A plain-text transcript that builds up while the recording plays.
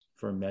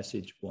for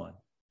message 1.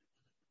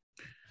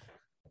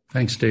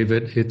 Thanks,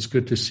 David. It's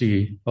good to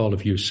see all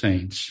of you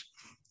saints.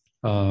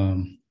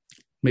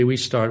 May we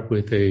start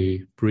with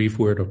a brief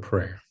word of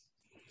prayer.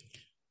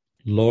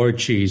 Lord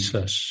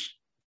Jesus,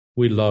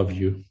 we love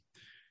you.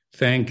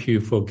 Thank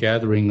you for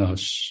gathering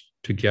us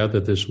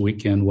together this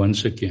weekend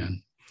once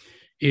again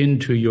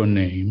into your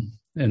name,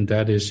 and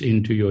that is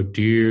into your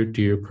dear,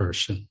 dear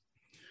person.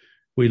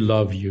 We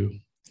love you.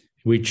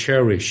 We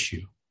cherish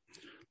you.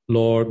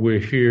 Lord, we're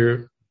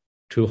here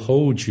to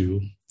hold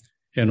you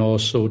and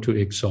also to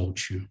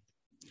exalt you.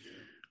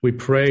 We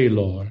pray,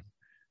 Lord,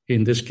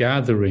 in this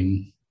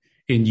gathering,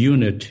 in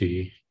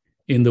unity,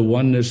 in the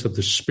oneness of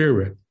the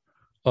Spirit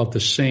of the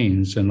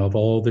saints and of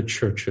all the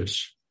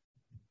churches,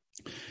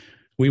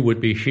 we would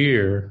be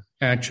here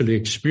actually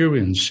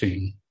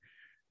experiencing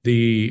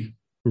the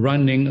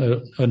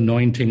running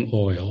anointing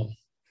oil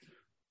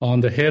on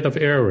the head of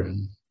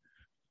Aaron,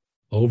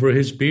 over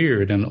his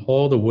beard, and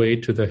all the way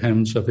to the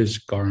hems of his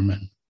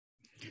garment.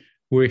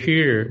 We're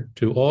here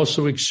to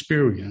also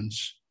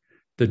experience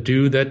the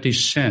dew that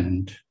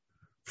descend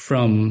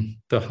from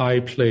the high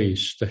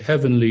place, the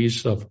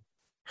heavenlies of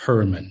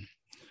Hermon,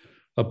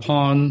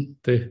 upon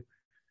the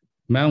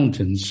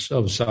mountains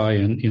of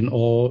Zion in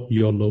all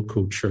your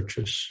local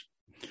churches.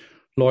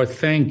 Lord,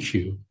 thank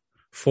you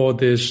for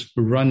this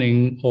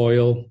running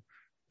oil,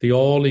 the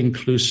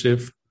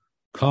all-inclusive,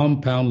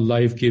 compound,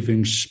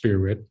 life-giving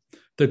Spirit,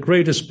 the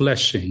greatest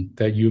blessing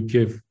that you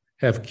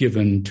have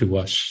given to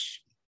us.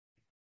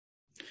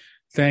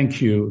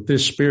 Thank you.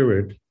 This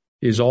Spirit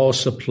is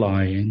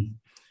all-supplying,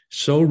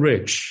 so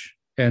rich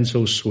and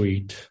so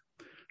sweet.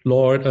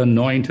 Lord,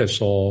 anoint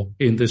us all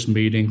in this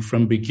meeting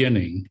from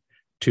beginning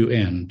to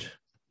end.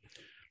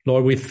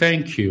 Lord, we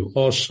thank you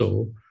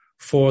also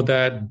for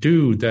that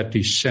dew that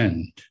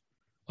descend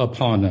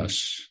upon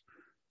us,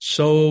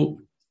 so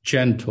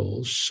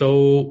gentle,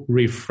 so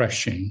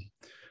refreshing,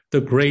 the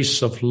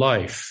grace of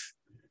life,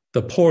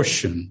 the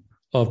portion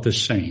of the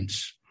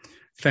saints.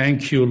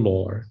 Thank you,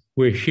 Lord.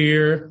 We're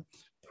here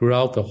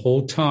throughout the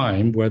whole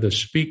time, whether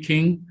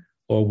speaking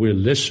or we're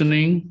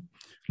listening.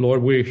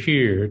 Lord, we're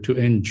here to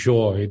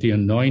enjoy the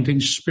anointing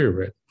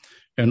Spirit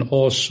and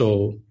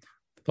also,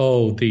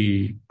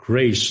 the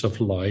grace of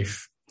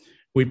life.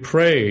 We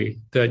pray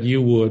that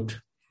you would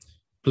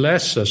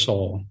bless us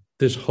all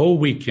this whole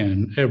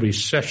weekend, every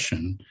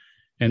session,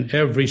 and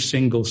every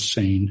single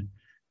saint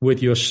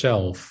with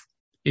yourself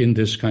in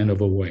this kind of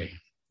a way.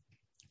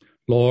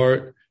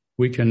 Lord,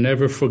 we can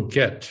never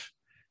forget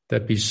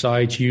that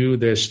besides you,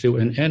 there's still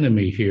an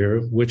enemy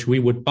here, which we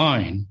would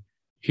bind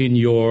in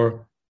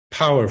your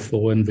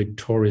powerful and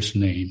victorious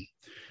name.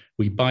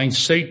 We bind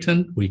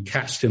Satan, we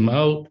cast him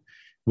out,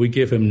 we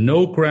give him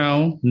no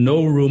ground,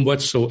 no room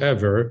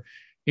whatsoever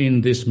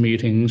in these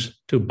meetings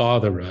to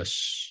bother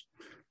us.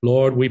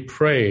 Lord, we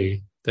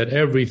pray that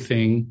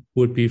everything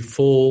would be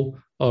full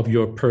of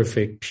your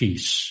perfect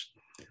peace.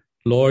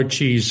 Lord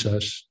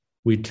Jesus,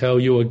 we tell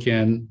you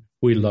again,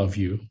 we love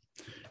you.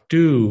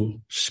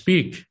 Do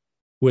speak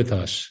with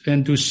us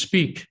and do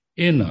speak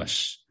in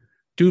us.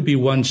 Do be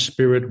one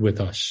spirit with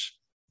us.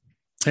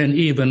 And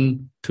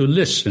even to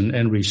listen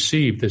and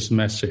receive this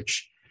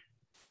message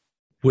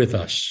with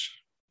us.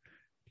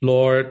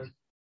 Lord,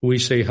 we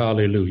say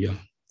hallelujah.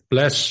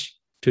 Bless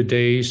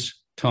today's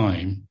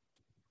time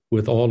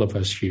with all of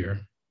us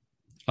here.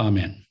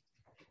 Amen.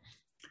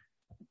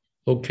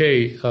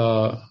 Okay,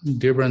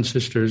 dear brothers and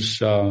sisters,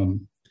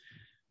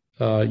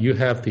 you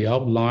have the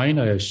outline,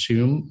 I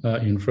assume,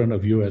 in front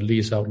of you, at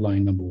least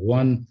outline number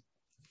 1.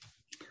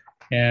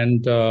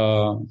 And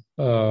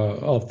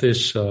of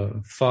this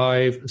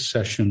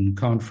 5-session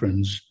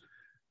conference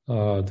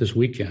this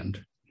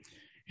weekend.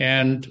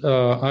 And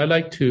I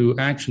like to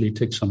actually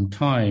take some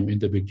time in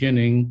the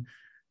beginning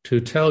to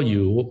tell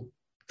you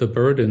the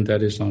burden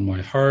that is on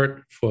my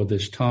heart for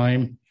this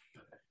time,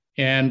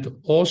 and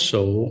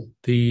also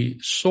the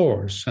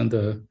source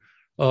and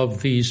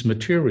of these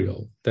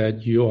material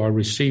that you are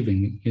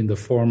receiving in the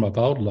form of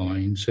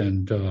outlines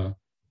and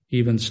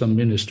even some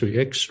ministry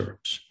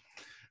excerpts.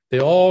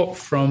 They're all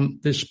from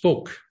this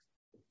book,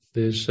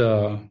 this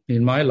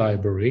in my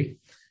library,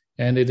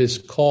 and it is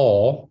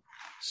called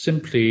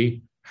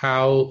simply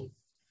How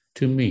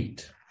to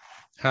Meet.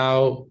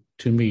 How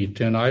to Meet.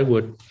 And I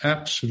would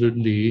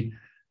absolutely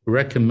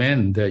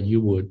recommend that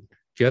you would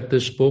get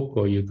this book,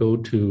 or you go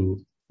to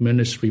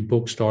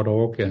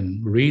ministrybooks.org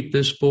and read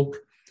this book.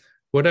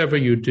 Whatever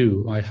you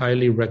do, I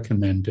highly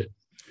recommend it.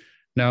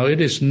 Now,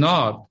 it is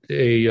not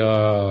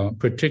a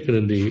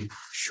particularly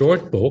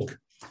short book.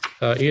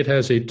 It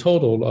has a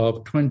total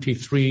of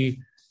 23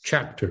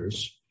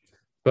 chapters.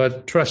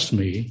 But trust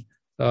me,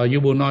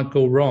 you will not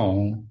go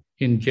wrong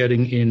in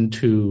getting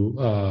into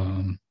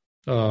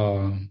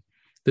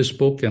this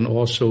book, and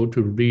also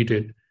to read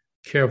it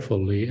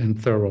carefully and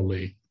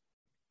thoroughly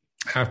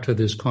after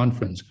this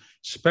conference,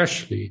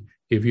 especially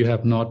if you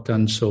have not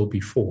done so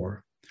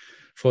before.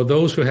 For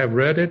those who have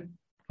read it,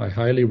 I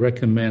highly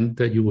recommend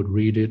that you would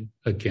read it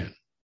again.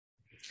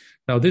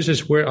 Now, this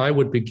is where I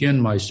would begin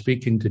my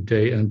speaking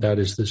today, and that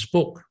is this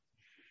book.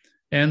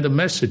 and the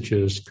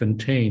messages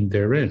contained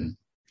therein.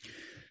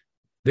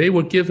 They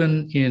were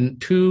given in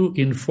 2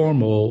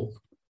 informal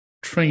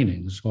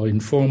trainings or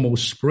informal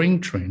spring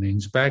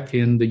trainings back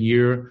in the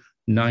year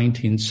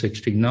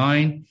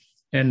 1969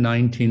 and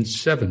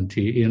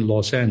 1970 in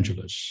Los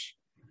Angeles.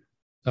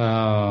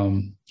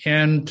 And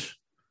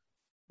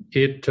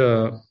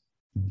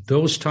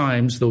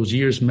those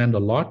years meant a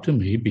lot to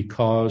me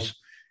because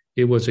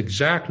it was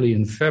exactly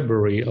in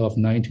February of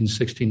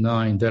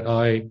 1969 that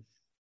I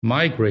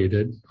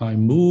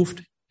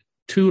moved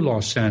to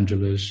Los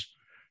Angeles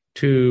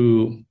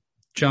to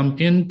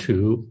jump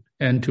into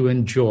and to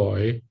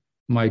enjoy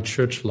my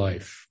church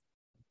life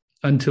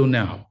until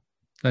now.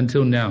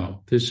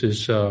 This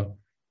is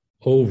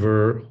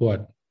over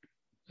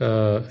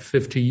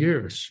 50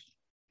 years.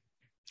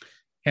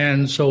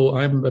 And so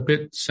I'm a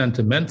bit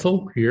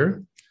sentimental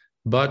here,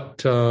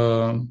 but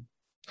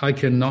I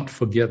cannot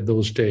forget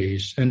those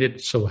days. And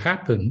it so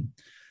happened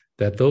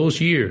that those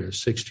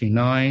years,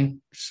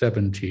 69,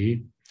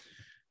 70,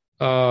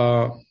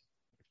 are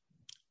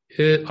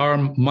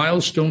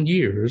milestone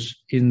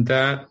years in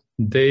that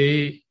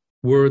they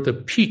were the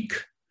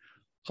peak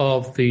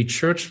of the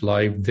church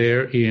life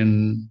there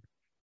in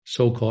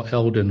so-called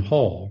Eldon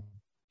Hall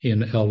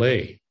in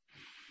LA.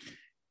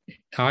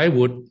 I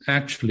would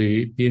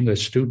actually, being a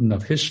student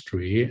of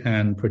history,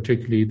 and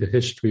particularly the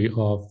history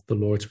of the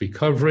Lord's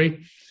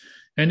Recovery,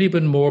 and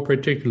even more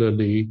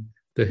particularly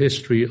the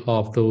history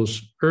of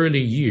those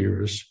early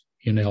years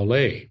in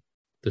LA,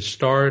 the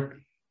start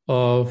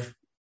of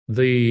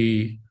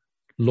the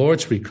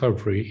Lord's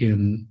Recovery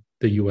in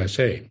the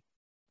USA.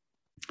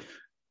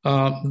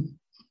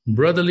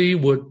 Brother Lee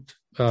would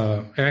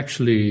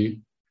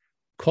actually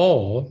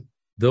call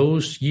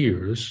those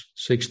years,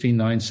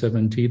 69,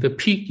 70, the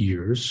peak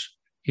years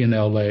in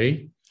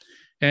LA,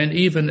 and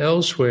even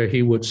elsewhere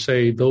he would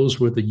say those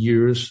were the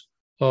years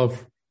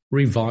of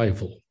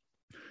revival.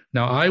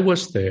 Now, I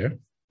was there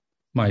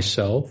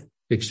myself,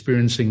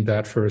 experiencing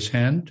that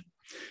firsthand,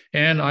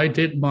 and I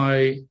did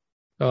my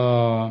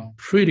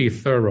pretty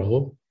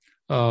thorough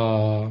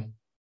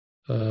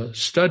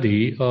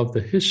study of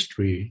the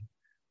history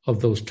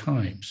of those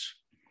times,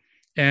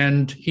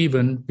 and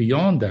even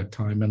beyond that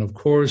time. And of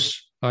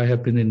course, I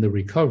have been in the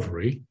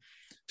recovery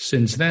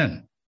since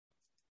then.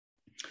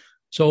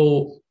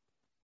 So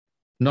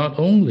not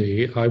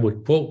only I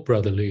would quote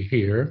Brother Lee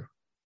here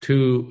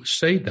to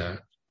say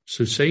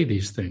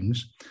these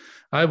things,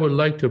 I would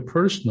like to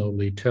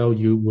personally tell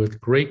you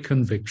with great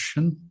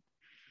conviction,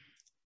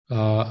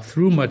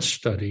 through much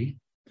study,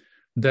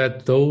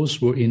 that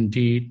those were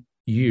indeed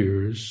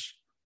years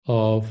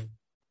of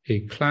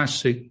a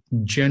classic,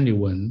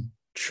 genuine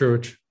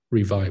church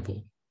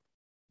revival.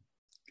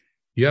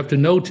 You have to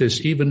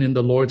notice, even in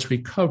the Lord's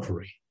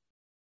Recovery,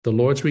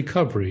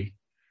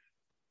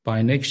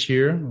 by next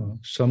year,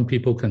 some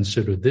people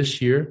consider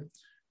this year,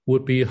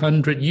 would be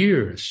 100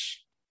 years.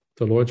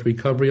 The Lord's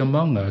Recovery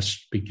among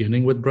us,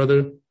 beginning with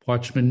Brother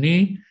Watchman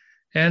Nee,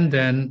 and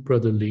then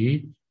Brother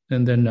Lee,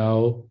 and then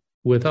now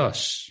with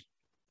us.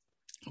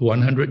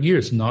 100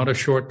 years, not a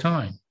short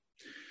time.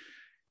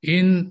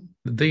 In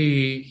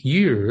the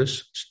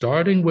years,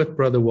 starting with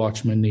Brother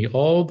Watchman Nee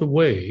all the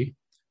way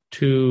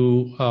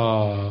to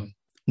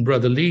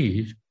Brother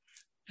Lee,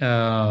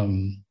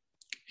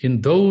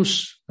 in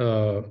those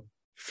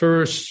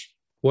first,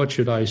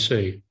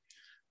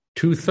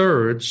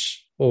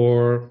 2/3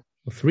 or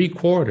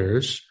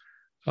 3/4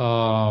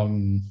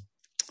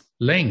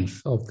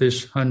 length of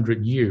this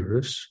 100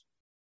 years,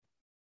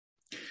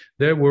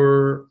 there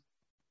were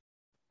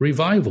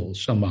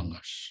revivals among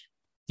us.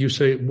 You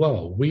say,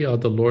 well, we are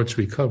the Lord's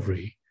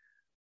Recovery.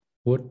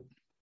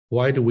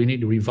 Why do we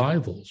need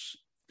revivals?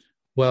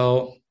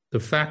 Well, the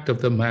fact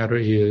of the matter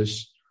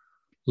is,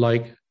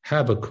 like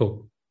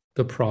Habakkuk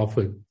the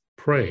prophet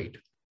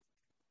prayed,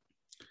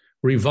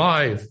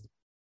 revive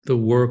the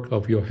work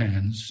of your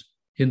hands.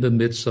 In the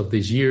midst of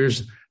these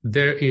years,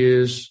 there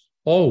is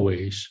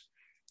always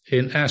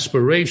an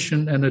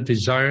aspiration and a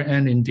desire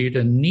and indeed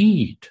a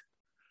need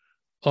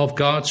of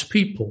God's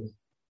people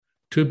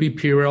to be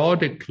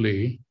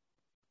periodically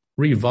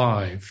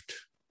revived.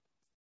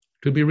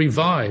 To be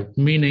revived,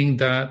 meaning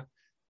that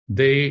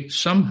they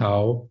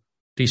somehow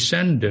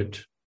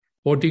descended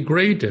or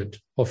degraded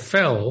or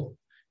fell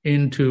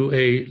into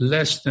a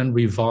less than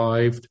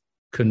revived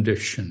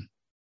condition.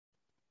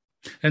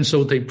 And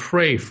so they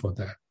pray for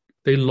that.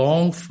 They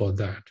long for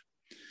that.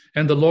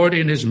 And the Lord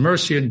in his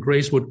mercy and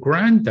grace would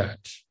grant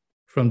that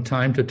from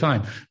time to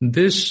time.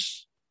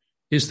 This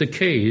is the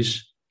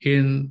case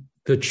in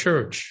the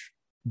church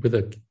with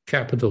a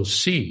capital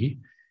C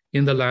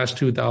in the last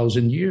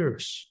 2,000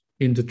 years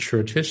in the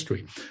church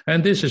history.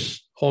 And this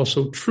is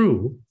also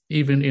true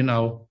even in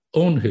our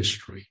own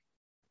history,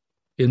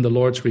 in the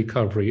Lord's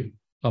Recovery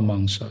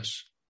amongst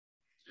us.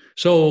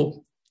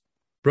 So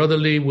Brother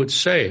Lee would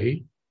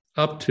say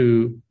up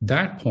to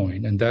that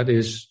point, and that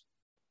is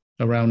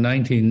around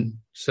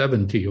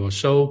 1970 or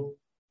so,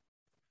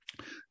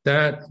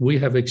 that we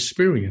have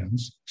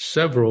experienced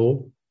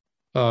several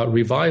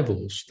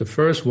revivals. The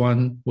first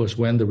one was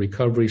when the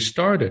recovery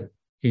started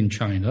in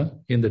China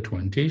in the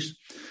 20s.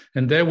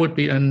 And there would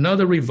be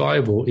another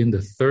revival in the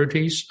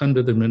 30s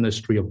under the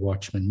ministry of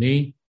Watchman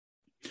Nee.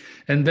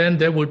 And then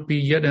there would be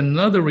yet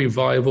another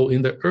revival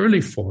in the early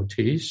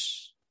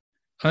 40s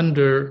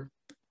under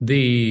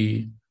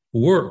the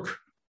work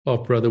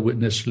of Brother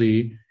Witness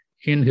Lee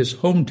in his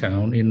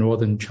hometown in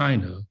northern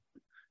China,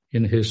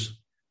 in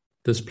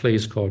this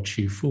place called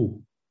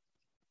Chifu.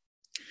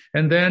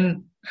 And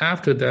then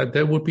after that,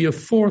 there would be a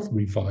fourth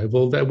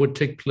revival that would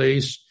take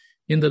place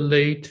in the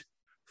late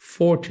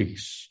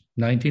 40s,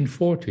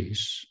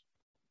 1940s.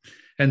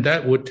 And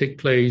that would take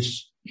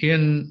place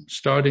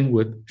starting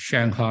with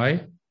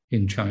Shanghai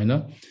in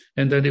China,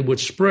 and then it would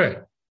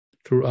spread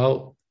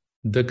throughout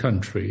the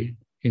country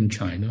in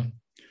China,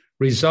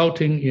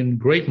 resulting in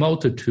great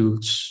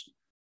multitudes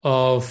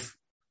of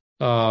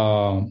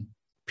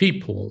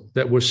people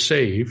that were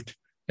saved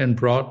and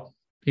brought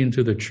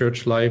into the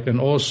church life,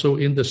 and also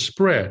in the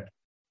spread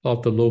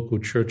of the local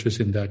churches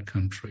in that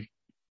country.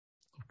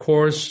 Of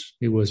course,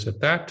 it was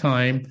at that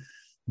time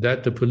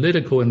that the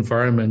political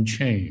environment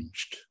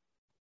changed.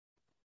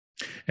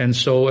 And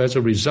so as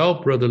a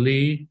result, Brother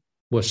Lee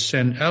was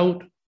sent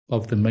out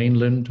of the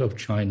mainland of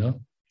China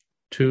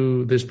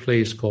to this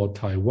place called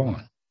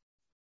Taiwan.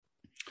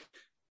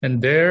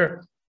 And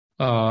there,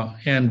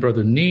 and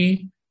Brother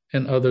Nee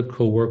and other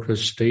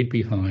co-workers stayed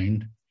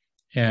behind.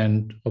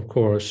 And of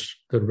course,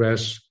 the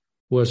rest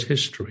was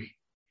history.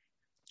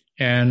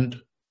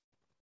 And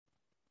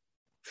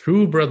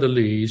through Brother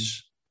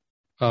Lee's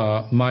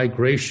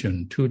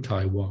migration to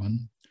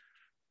Taiwan,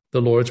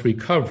 the Lord's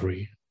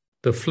recovery,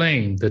 the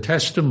flame, the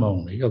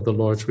testimony of the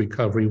Lord's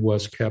recovery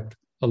was kept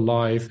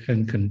alive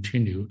and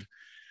continued.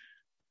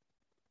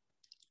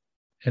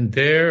 And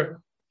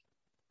there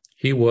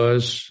he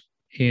was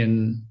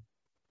in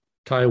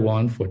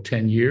Taiwan for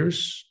 10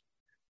 years.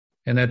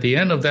 And at the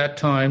end of that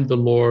time, the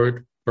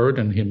Lord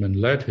burdened him and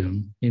led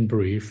him, in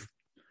brief,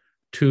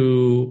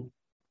 to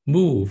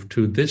move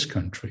to this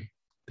country,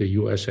 the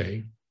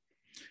USA.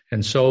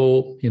 And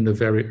so in the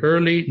very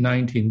early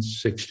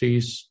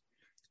 1960s,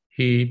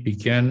 he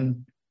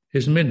began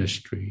his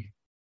ministry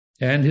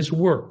and his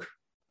work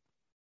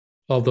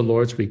of the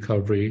Lord's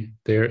recovery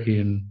there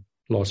in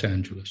Los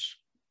Angeles.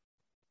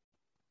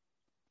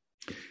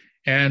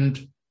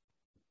 And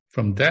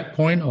from that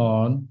point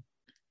on,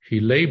 he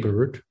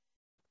labored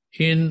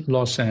in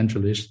Los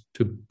Angeles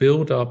to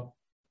build up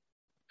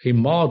a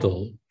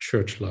model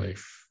church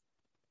life.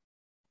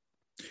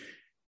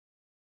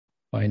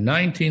 By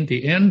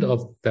the end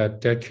of that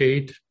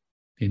decade,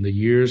 in the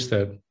years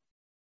that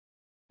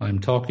I'm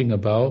talking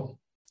about,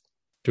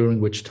 during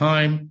which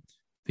time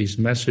these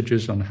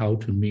messages on how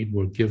to meet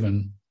were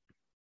given,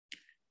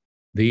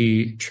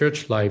 the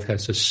church life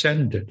has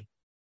ascended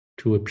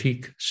to a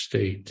peak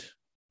state.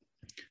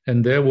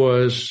 And there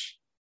was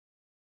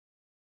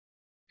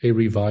a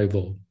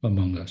revival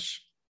among us.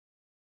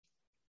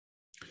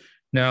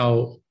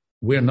 Now,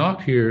 we're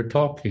not here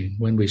talking,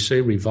 when we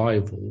say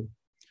revival,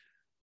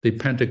 the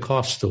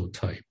Pentecostal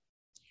type.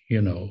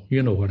 You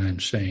know what I'm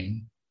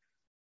saying.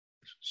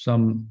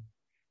 Some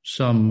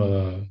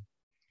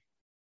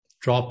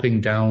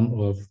dropping down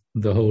of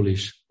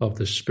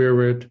the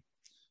Spirit,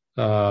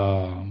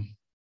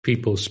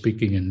 people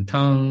speaking in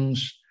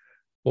tongues,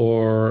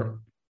 or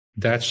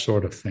that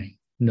sort of thing.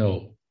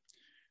 No.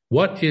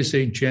 What is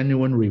a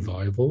genuine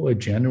revival? A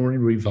genuine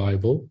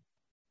revival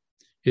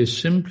is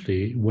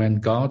simply when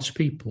God's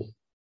people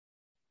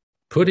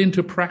put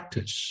into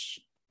practice,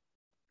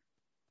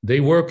 they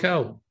work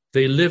out,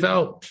 they live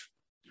out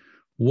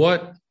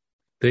what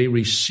they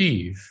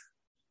receive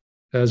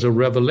as a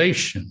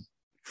revelation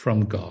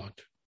from God.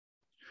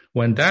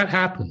 When that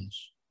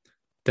happens,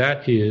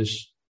 that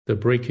is the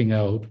breaking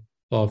out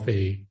of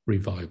a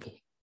revival.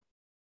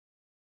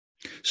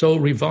 So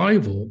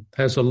revival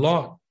has a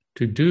lot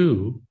to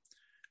do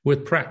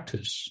with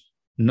practice,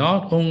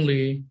 not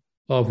only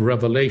of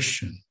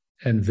revelation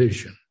and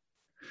vision,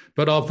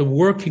 but of the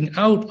working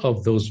out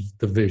of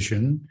the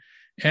vision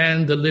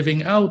and the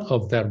living out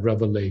of that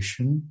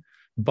revelation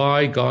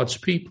by God's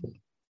people.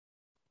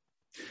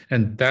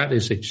 And that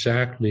is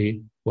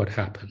exactly what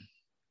happened.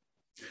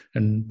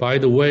 And by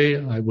the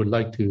way, I would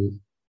like to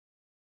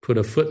put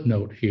a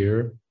footnote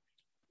here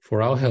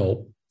for our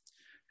help.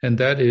 And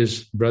that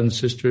is,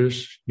 brothers and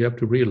sisters, you have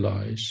to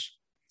realize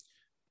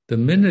the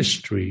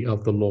ministry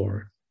of the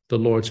Lord, the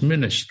Lord's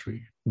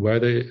ministry,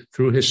 whether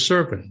through his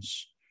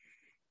servants,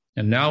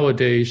 and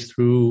nowadays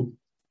through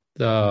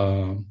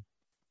the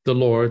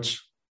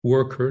Lord's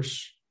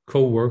workers,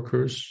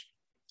 co-workers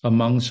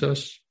amongst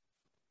us.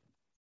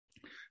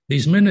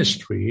 This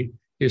ministry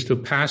is to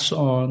pass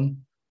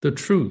on the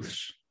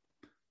truths,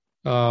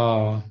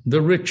 the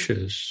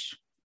riches,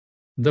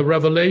 the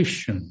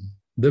revelation,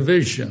 the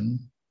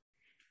vision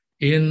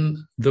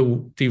in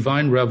the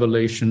divine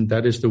revelation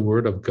that is the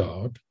Word of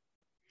God.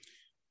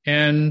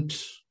 And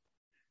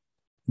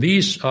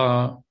these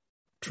are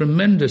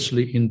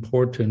tremendously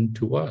important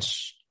to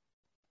us.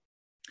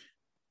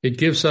 It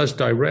gives us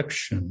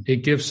direction. It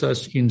gives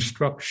us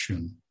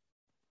instruction.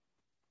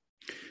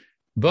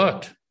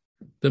 But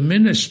The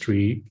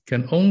ministry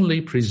can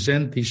only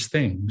present these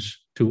things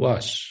to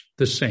us,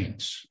 the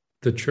saints,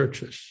 the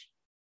churches.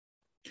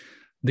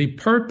 The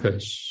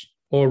purpose,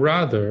 or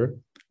rather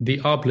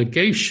the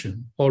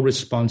obligation or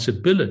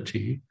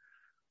responsibility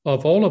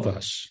of all of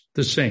us,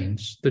 the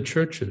saints, the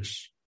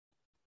churches,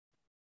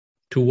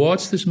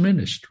 towards this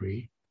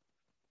ministry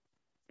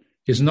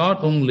is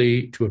not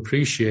only to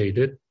appreciate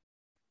it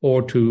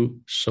or to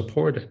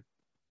support it.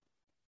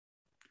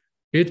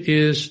 It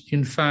is,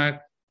 in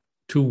fact,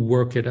 to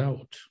work it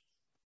out.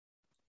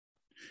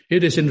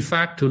 It is, in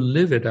fact, to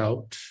live it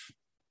out.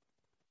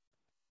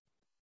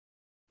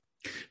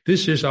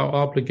 This is our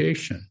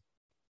obligation.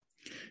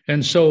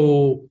 And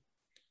so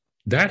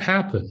that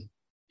happened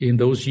in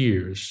those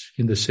years,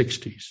 in the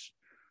 60s.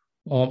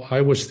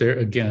 I was there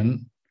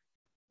again.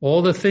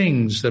 All the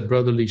things that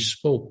Brother Lee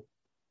spoke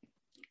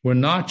were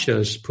not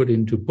just put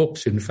into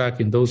books. In fact,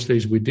 in those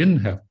days, we didn't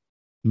have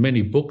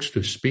many books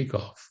to speak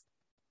of.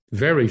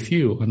 Very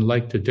few,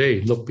 unlike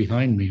today. Look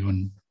behind me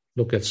and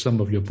look at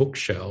some of your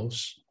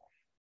bookshelves.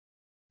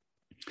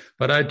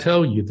 But I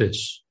tell you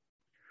this,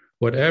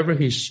 whatever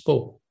he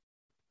spoke,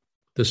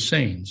 the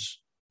saints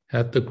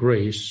had the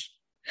grace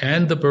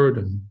and the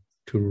burden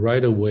to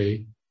right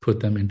away put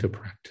them into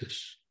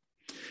practice.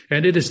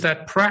 And it is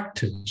that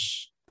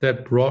practice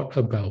that brought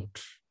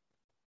about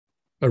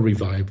a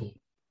revival.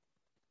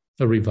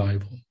 A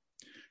revival.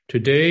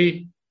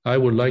 Today, I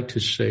would like to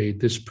say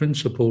this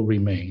principle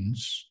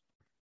remains.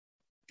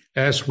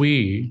 As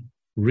we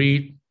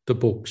read the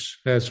books,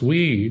 as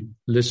we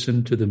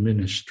listen to the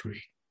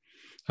ministry,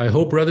 I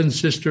hope, brothers and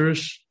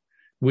sisters,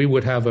 we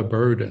would have a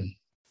burden,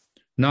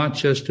 not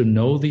just to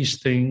know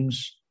these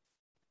things,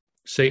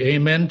 say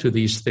amen to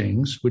these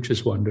things, which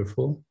is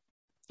wonderful,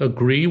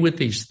 agree with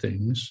these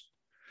things.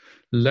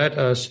 Let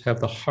us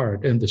have the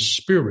heart and the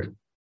spirit,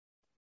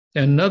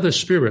 another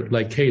spirit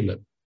like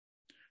Caleb,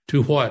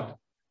 to what?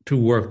 To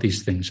work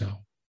these things out,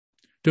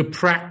 to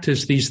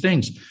practice these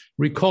things.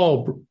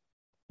 Recall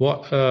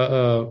what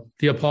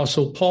the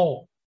Apostle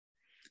Paul,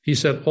 he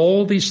said,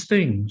 all these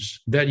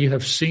things that you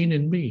have seen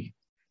in me,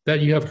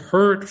 that you have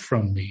heard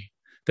from me,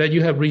 that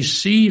you have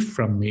received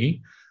from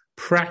me,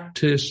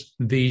 practice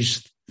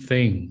these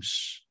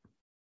things.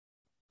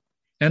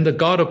 And the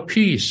God of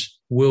peace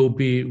will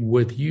be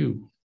with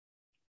you.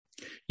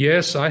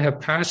 Yes, I have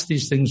passed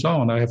these things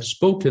on. I have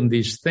spoken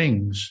these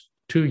things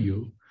to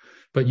you,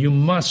 but you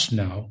must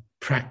now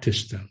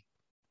practice them.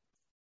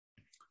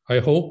 I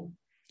hope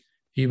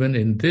even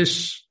in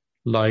this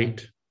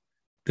light,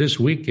 this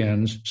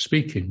weekend's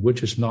speaking,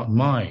 which is not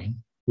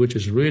mine, which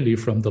is really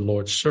from the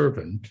Lord's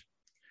servant,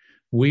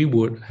 we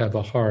would have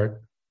a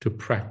heart to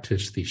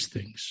practice these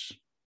things.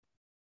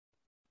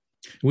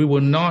 We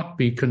will not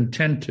be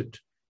contented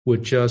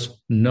with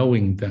just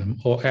knowing them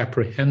or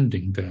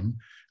apprehending them.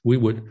 We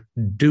would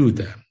do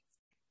them.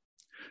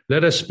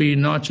 Let us be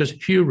not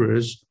just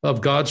hearers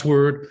of God's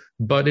word,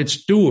 but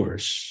its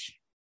doers.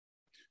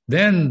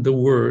 Then the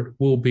word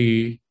will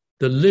be,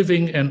 the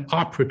living and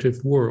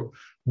operative word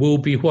will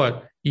be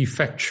what?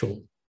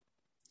 Effectual.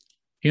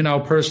 In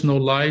our personal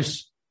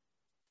lives,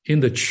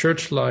 in the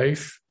church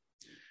life,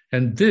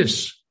 and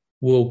this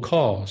will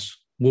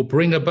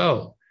bring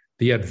about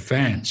the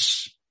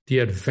advance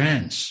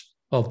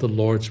of the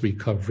Lord's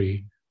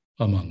recovery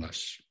among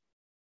us.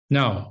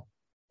 Now,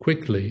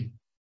 quickly,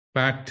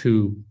 back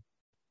to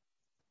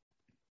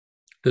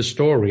the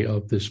story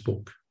of this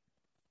book.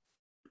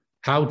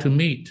 How to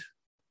meet.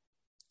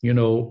 You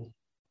know,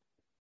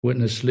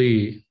 Witness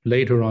Lee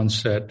later on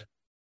said,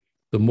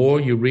 the more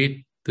you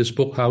read this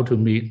book, How to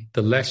Meet,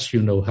 the less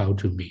you know how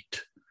to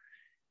meet.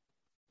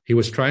 He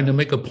was trying to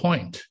make a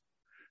point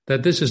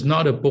that this is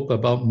not a book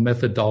about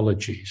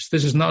methodologies.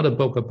 This is not a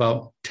book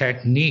about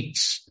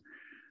techniques.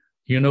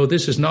 You know,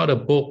 this is not a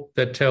book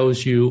that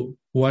tells you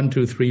 1,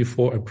 2, 3,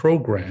 4, a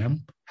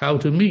program, how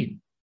to meet.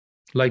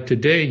 Like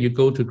today, you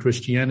go to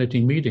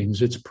Christianity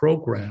meetings, it's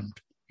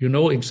programmed. You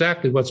know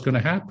exactly what's going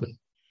to happen.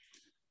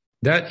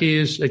 That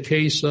is a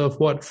case of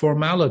what?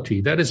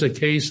 Formality. That is a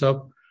case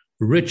of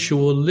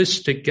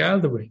ritualistic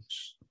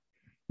gatherings.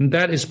 And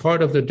that is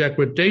part of the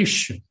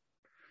degradation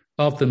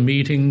of the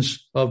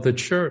meetings of the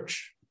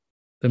church,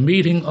 the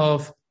meeting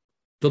of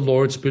the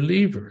Lord's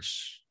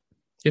believers.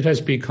 It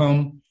has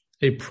become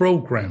a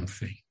program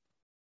thing.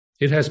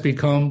 It has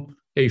become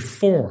a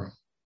form.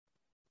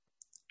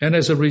 And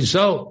as a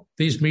result,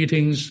 these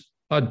meetings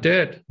are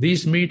dead.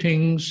 These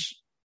meetings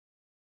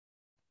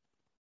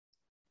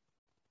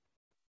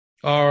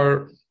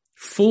are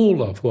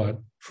full of what?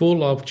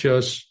 Full of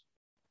just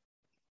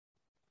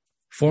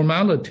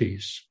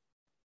formalities.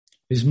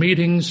 These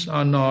meetings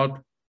are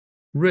not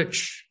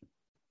rich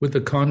with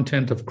the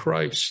content of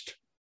Christ.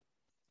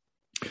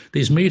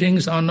 These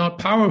meetings are not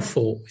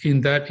powerful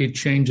in that it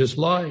changes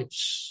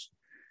lives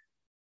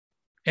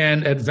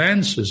and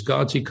advances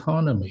God's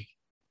economy.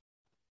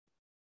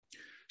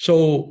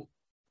 So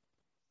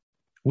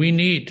we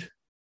need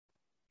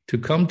to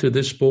come to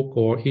this book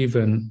or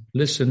even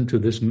listen to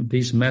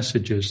these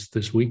messages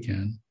this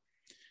weekend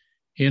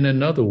in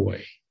another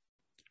way.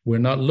 We're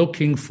not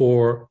looking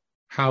for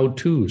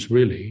how-tos,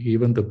 really.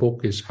 Even the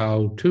book is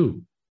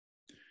how-to.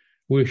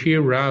 We're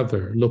here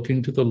rather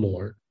looking to the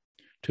Lord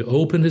to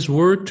open his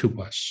word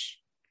to us,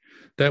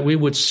 that we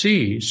would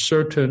see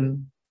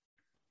certain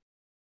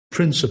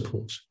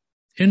principles,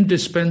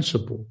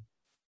 indispensable,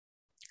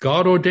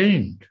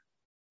 God-ordained,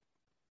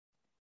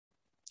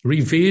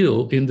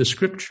 revealed in the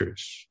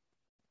scriptures.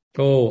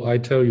 Oh, I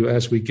tell you,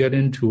 as we get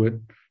into it,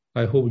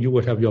 I hope you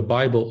would have your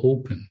Bible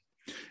open.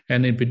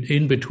 And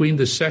in between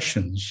the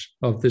sessions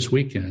of this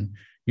weekend,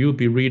 you'll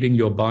be reading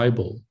your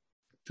Bible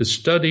to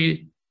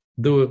study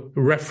the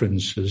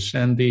references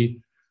and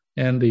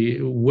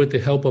with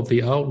the help of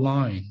the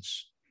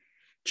outlines,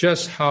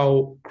 just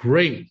how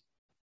great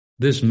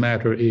this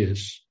matter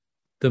is,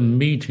 the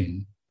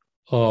meeting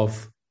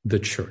of the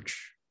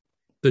church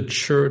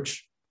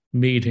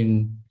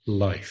meeting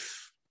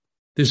life.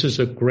 This is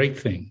a great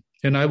thing.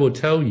 And I will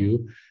tell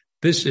you,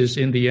 this is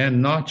in the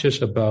end not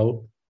just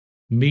about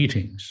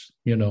meetings,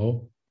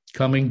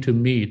 coming to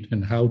meet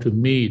and how to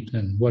meet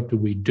and what do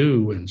we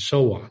do and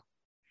so on.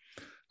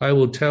 I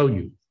will tell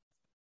you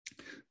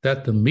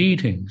that the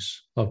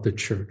meetings of the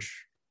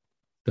church,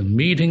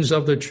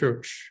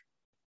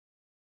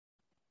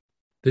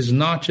 this is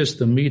not just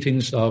the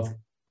meetings of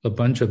a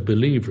bunch of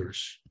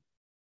believers.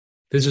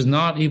 This is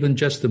not even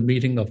just the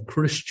meeting of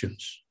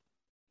Christians.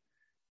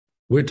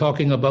 We're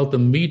talking about the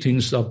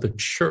meetings of the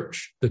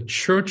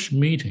church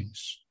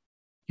meetings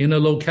in a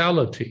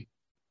locality,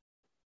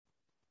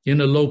 in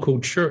a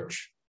local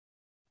church.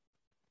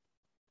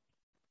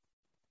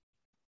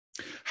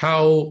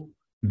 How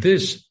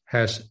this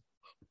has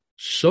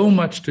so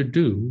much to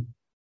do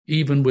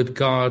even with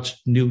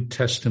God's New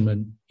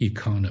Testament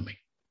economy.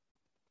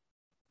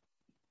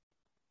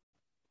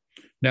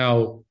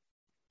 Now,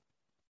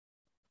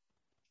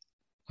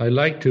 I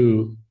like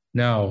to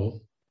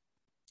now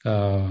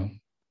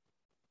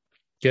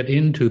get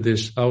into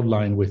this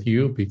outline with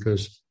you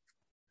because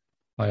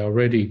I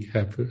already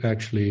have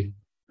actually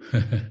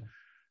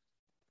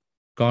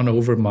gone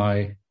over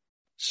my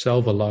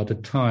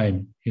self-allotted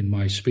time in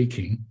my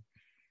speaking.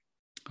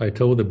 I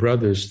told the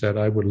brothers that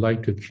I would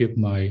like to keep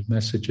my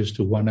messages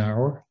to 1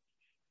 hour.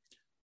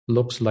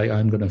 Looks like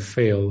I'm going to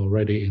fail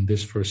already in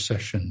this first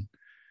session.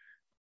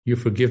 You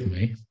forgive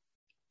me,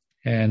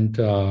 and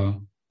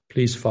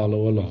please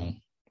follow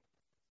along.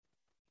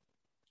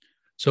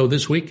 So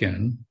this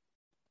weekend,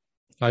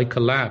 I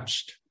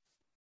collapsed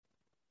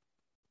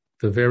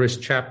the various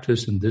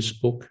chapters in this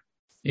book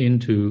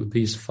into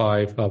these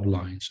 5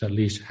 outlines, at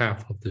least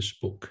half of this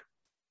book.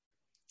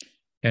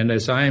 And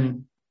as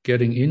I'm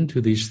getting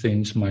into these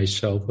things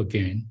myself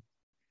again,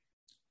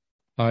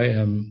 I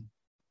am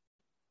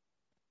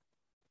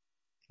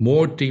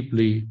more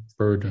deeply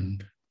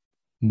burdened,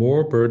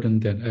 more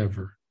burdened than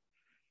ever,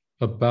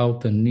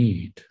 about the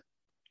need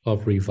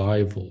of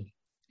revival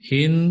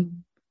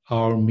in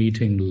our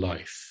meeting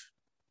life,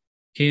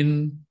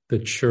 in the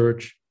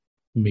church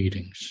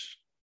meetings.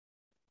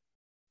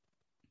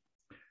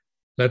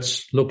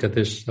 Let's look at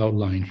this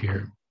outline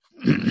here.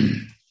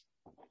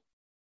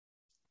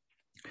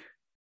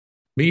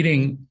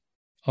 Meeting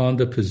on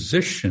the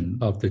position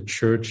of the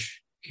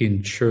church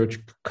in church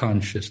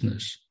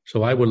consciousness.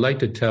 So I would like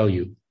to tell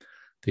you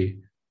the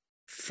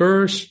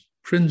first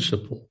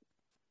principle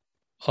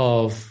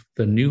of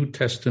the New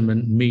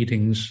Testament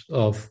meetings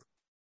of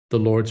the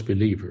Lord's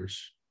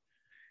believers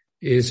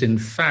is in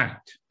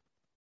fact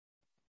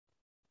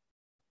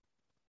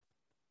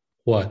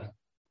what?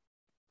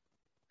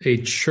 A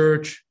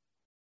church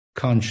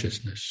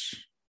consciousness.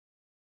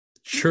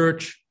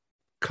 Church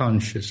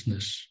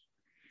consciousness.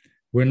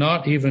 We're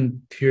not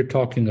even here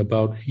talking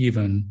about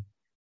even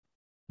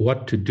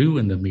what to do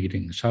in the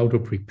meetings, how to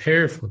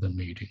prepare for the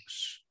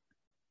meetings.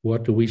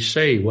 What do we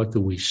say? What do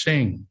we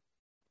sing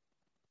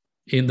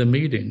in the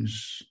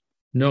meetings?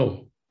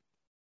 No.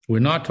 We're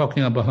not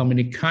talking about how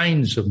many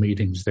kinds of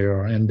meetings there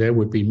are, and there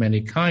would be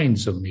many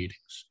kinds of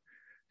meetings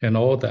and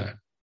all that.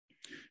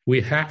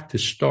 We have to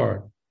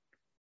start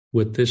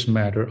with this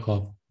matter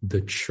of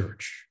the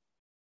church.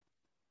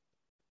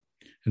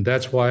 And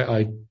that's why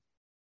I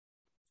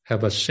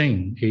have us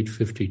sing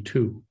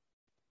 852,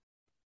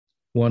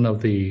 one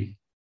of the,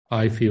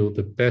 I feel,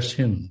 the best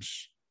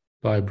hymns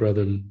by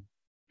Brother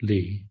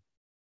Lee,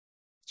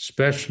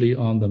 especially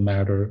on the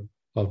matter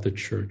of the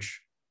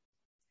church.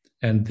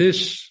 And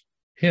this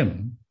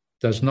hymn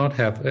does not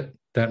have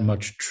that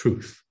much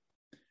truth.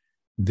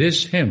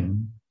 This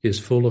hymn is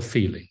full of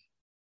feeling,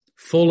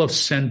 full of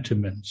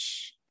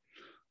sentiments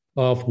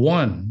of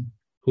one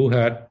who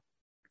had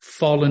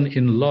fallen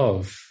in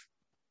love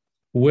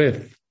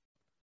with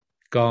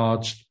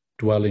God's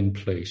dwelling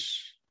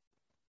place,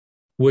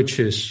 which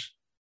is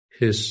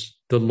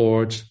the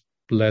Lord's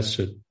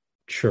blessed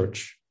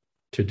church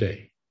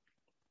today.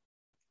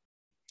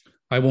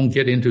 I won't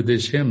get into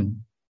this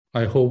hymn.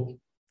 I hope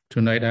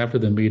tonight after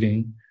the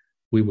meeting,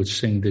 we would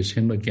sing this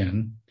hymn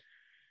again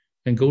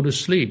and go to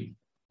sleep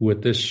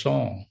with this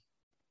song.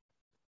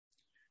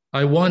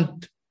 I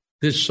want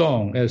this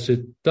song, as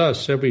it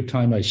does every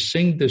time I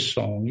sing this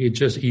song, it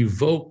just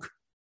evoke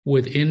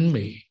within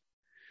me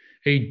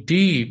a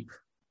deep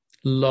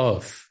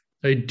love,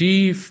 a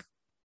deep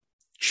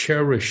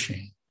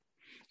cherishing,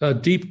 a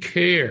deep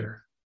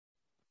care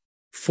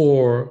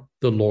for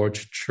the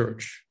Lord's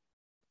church.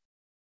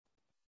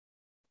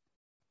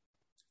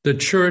 The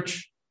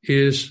church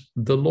is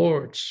the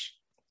Lord's.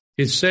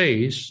 It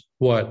says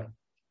what?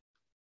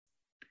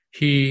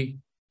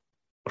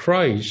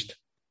 Christ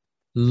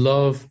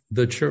loved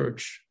the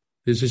church.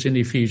 This is in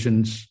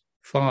Ephesians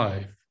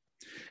 5.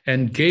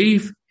 And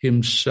gave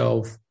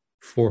himself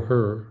for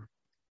her.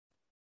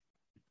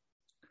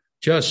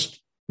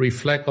 Just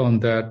reflect on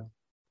that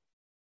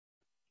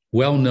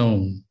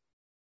well-known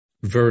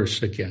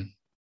verse again.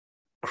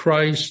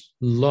 Christ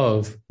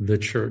loved the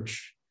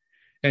church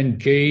and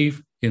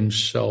gave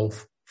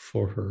himself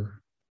for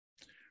her.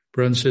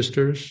 Brothers and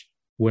sisters,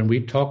 when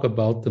we talk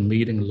about the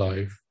meeting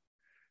life,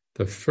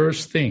 the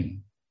first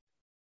thing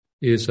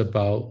is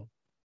about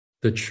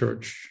the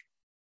church.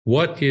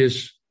 What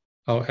is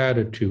our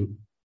attitude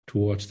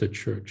towards the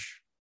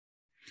church?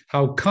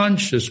 How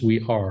conscious we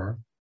are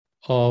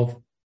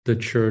of the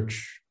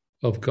church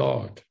of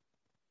God.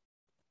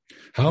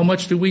 How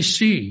much do we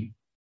see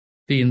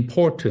the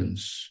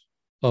importance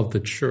of the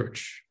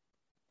church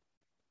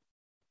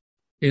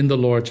in the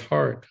Lord's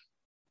heart?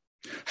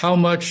 How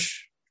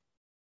much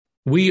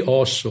we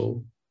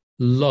also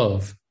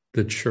love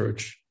the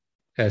church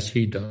as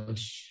he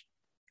does.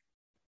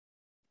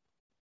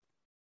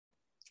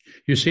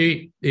 You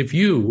see, if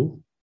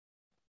you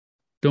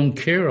don't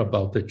care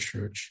about the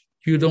church,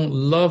 you don't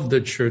love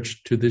the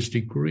church to this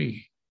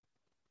degree,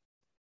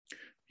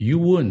 you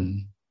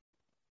wouldn't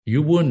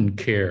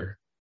care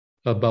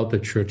about the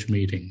church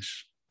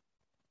meetings.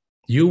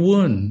 You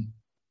wouldn't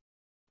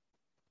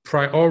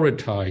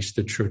prioritize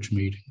the church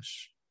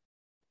meetings.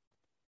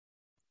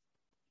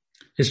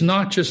 It's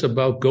not just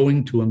about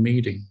going to a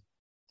meeting.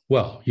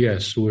 Well,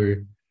 yes,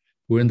 we're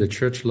in the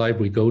church life,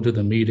 we go to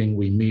the meeting,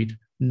 we meet.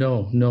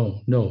 No.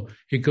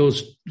 It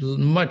goes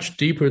much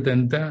deeper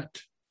than that.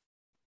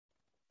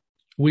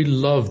 We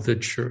love the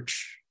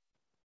church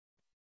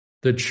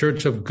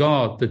of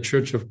God, the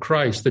church of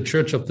Christ, the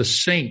church of the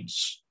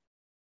saints.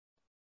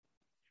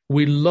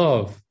 We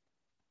love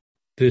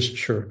this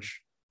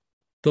church,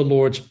 the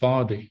Lord's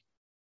body.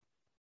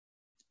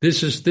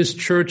 This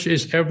church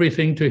is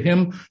everything to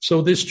him,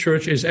 so this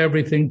church is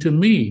everything to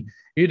me.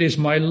 It is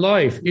my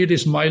life. It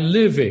is my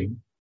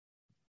living.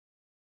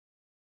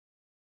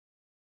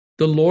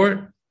 The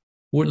Lord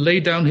would lay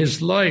down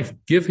his life,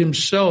 give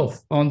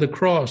himself on the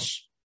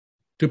cross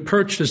to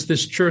purchase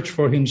this church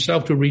for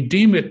himself, to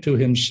redeem it to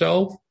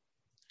himself.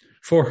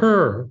 For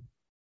her,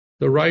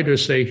 the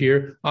writers say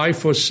here, I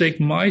forsake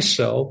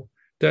myself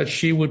that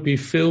she would be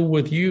filled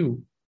with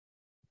you.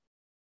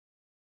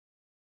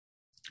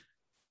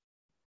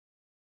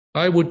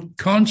 I would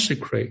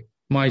consecrate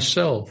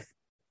myself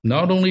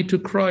not only to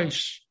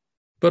Christ,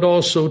 but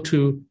also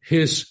to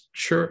his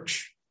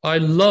church. I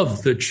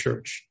love the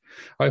church.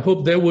 I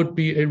hope there would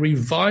be a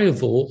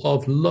revival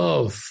of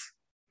love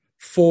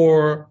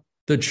for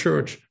the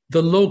church,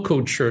 the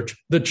local church,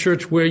 the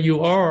church where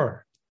you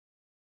are.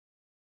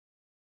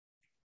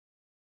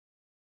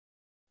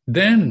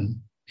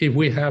 Then, if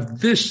we have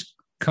this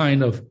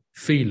kind of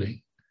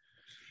feeling,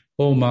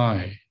 oh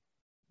my,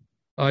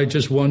 I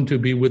just want to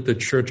be with the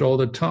church all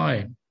the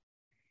time.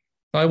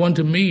 I want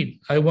to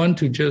meet. I want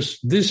to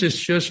this is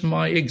just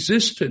my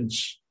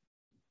existence.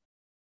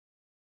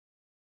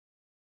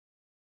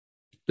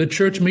 The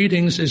church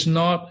meetings is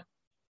not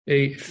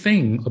a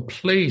thing, a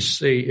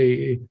place,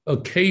 a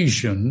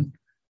occasion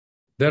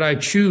that I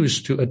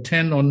choose to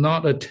attend or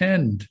not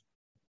attend.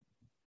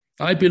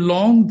 I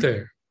belong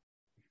there.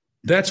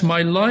 That's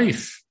my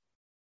life.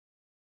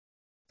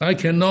 I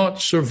cannot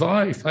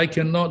survive. I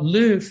cannot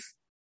live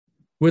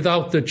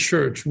without the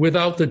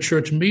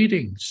church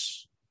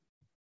meetings.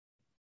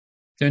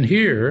 And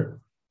here,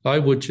 I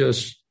would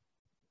just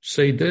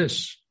say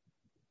this,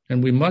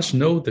 and we must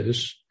know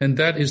this, and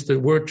that is the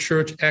word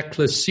church,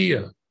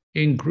 ekklesia,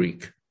 in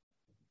Greek.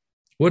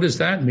 What does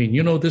that mean?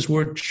 You know, this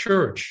word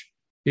church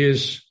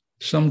is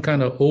some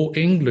kind of old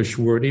English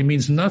word. It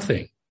means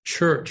nothing,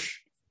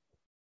 church.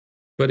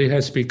 But it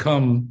has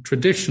become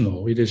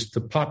traditional. It is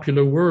the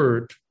popular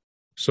word.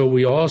 So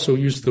we also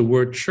use the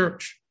word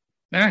church.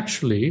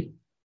 Actually,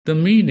 the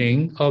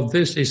meaning of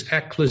this is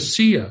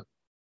ekklesia.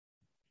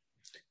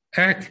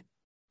 Ek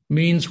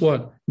means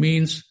what?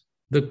 Means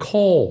the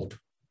called,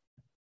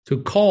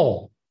 to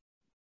call.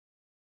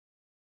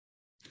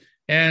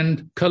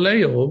 And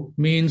kaleo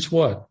means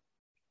what?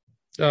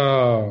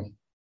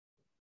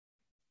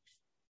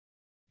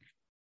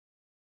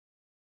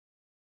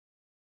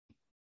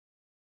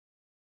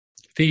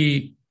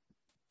 The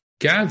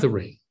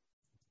gathering,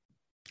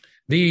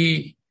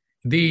 the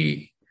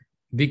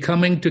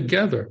coming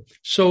together.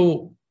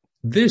 So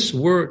this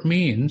word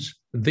means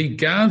the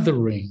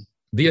gathering,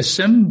 the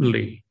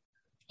assembly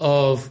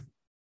of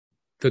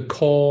the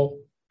called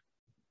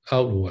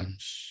out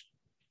ones.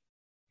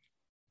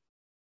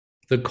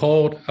 The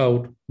called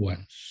out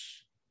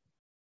ones.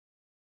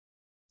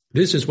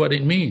 This is what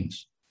it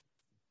means.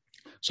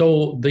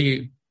 So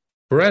the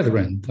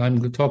brethren,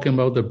 I'm talking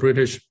about the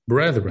British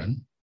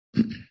brethren,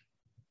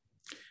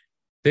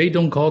 they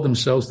don't call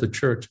themselves the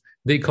church.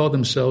 They call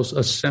themselves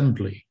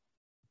assembly.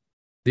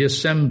 The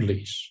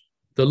assemblies,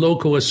 the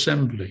local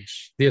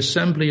assemblies, the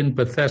assembly in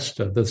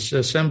Bethesda, the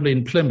assembly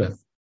in Plymouth,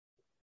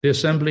 the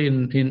assembly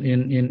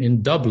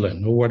in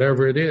Dublin, or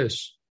whatever it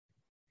is.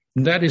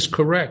 And that is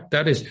correct.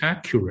 That is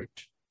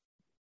accurate.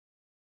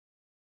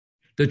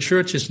 The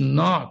church is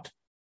not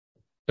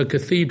a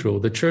cathedral.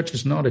 The church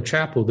is not a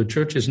chapel. The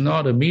church is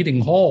not a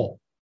meeting hall.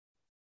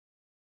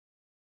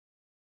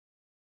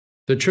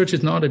 The church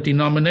is not a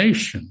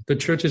denomination. The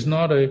church is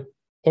not an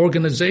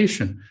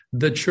organization.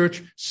 The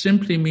church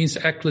simply means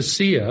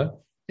ecclesia,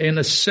 an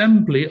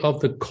assembly of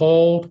the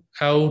called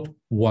out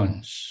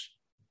ones.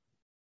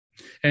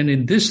 And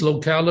in this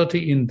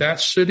locality, in that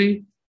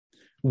city,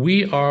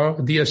 we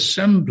are the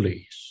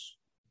assemblies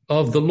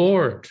of the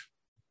Lord.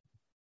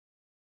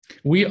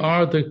 We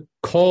are the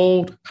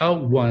called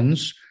out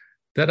ones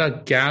that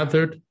are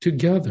gathered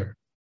together.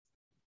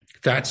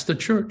 That's the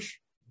church.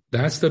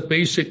 That's the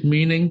basic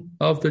meaning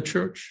of the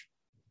church.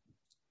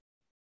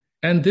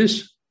 And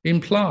this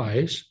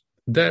implies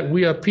that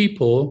we are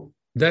people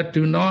that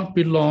do not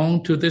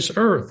belong to this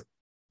earth.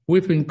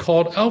 We've been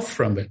called out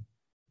from it.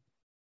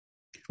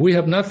 We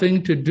have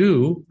nothing to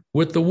do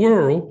with the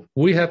world.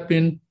 We have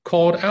been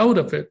called out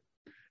of it.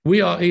 We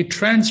are a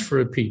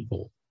transfer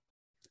people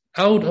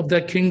out of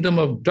that kingdom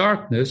of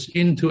darkness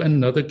into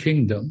another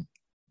kingdom.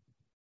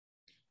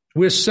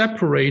 We're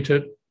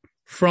separated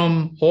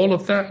from all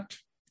of that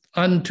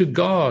unto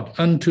God,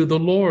 unto the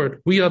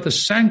Lord. We are the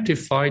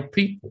sanctified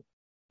people.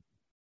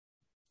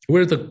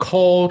 We're the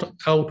called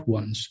out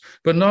ones.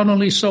 But not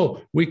only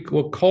so, we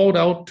were called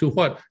out to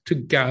what? To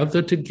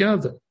gather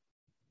together.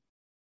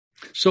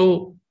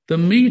 So the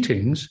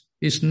meetings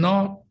is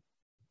not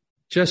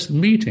just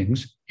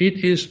meetings.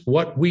 It is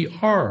what we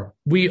are.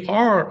 We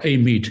are a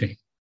meeting.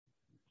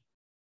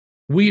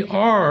 We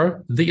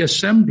are the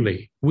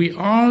assembly. We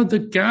are the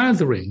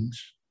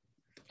gatherings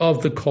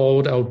of the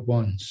called out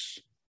ones.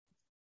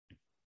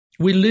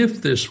 We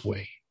live this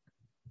way.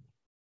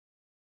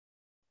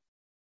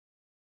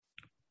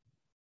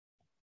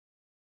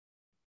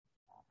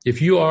 If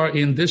you are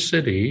in this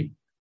city,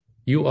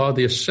 you are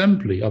the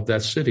assembly of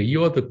that city.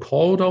 You are the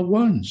called out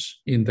ones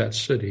in that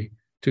city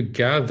to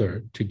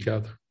gather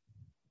together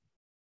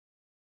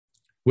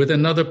with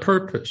another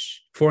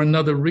purpose, for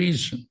another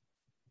reason,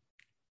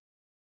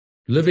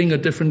 living a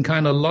different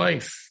kind of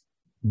life,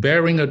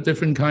 bearing a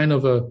different kind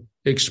of a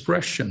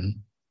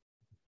expression,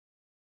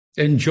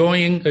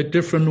 enjoying a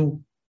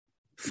different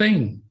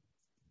thing.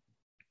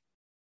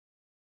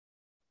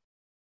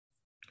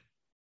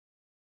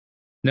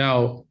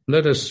 Now,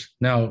 let us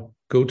now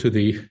go to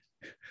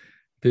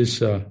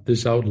this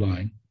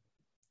outline.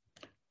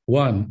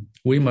 One,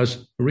 we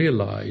must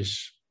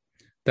realize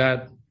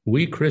that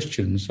we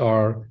Christians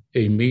are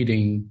a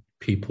meeting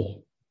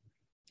people.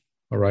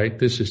 All right?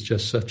 This is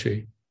just such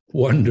a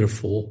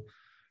wonderful,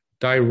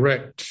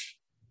 direct,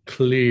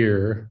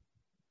 clear,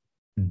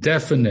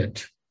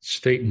 definite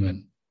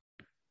statement.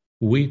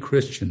 We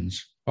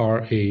Christians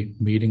are a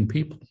meeting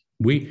people.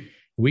 We're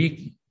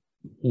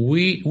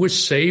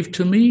saved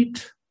to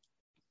meet.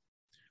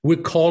 We're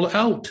called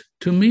out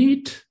to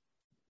meet.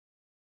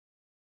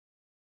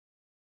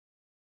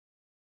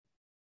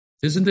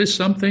 Isn't this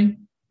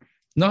something?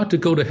 Not to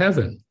go to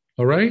heaven,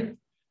 all right?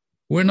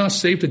 We're not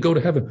saved to go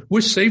to heaven.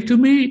 We're saved to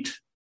meet.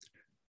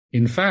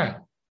 In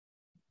fact,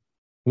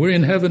 we're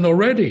in heaven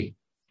already.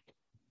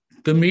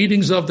 The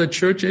meetings of the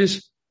church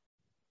is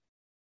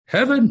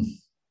heaven.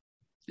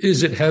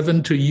 Is it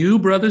heaven to you,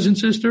 brothers and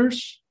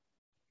sisters?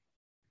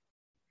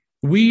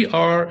 We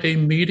are a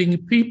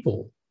meeting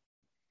people.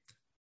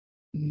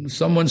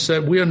 Someone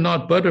said, we are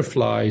not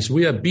butterflies,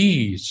 we are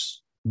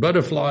bees.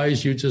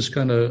 Butterflies, you just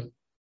kind of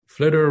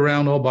flitter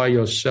around all by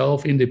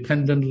yourself,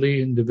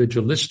 independently,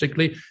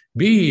 individualistically.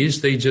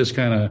 Bees, they just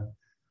kind of,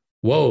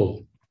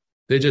 whoa,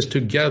 they're just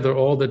together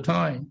all the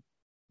time.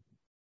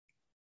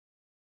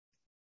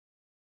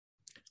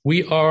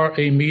 We are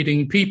a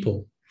meeting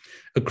people.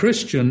 A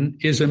Christian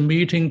is a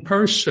meeting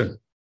person.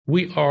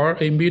 We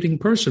are a meeting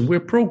person.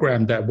 We're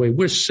programmed that way.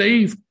 We're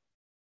saved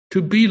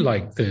to be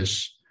like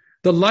this.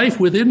 The life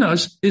within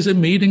us is a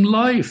meeting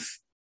life.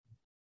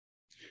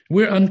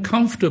 We're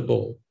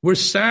uncomfortable. We're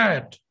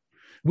sad.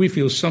 We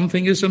feel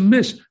something is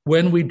amiss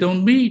when we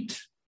don't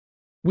meet.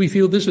 We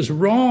feel this is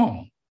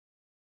wrong.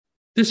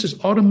 This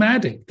is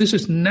automatic. This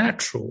is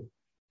natural.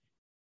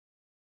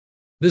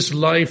 This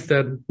life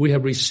that we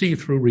have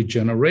received through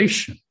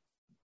regeneration.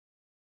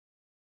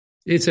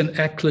 It's an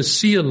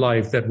ecclesia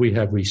life that we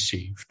have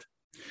received.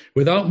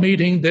 Without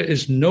meeting, there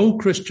is no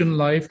Christian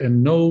life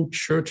and no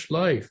church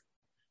life.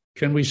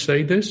 Can we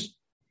say this?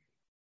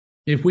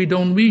 If we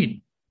don't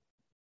meet,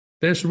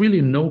 there's really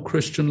no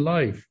Christian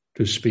life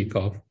to speak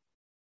of.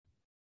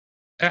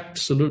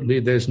 Absolutely,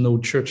 there's no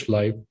church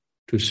life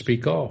to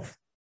speak of.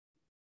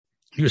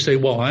 You say,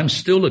 well, I'm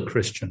still a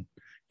Christian.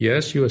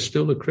 Yes, you are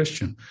still a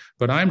Christian,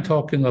 but I'm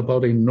talking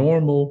about a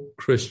normal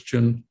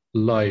Christian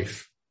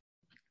life.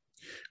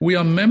 We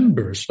are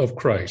members of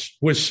Christ.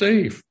 We're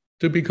saved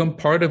to become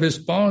part of his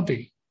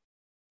body.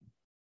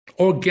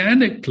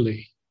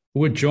 Organically,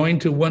 we're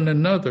joined to one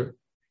another,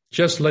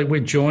 just like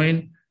we're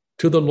joined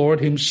to the Lord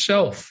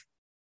himself.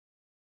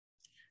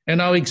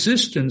 And our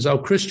existence,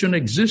 our Christian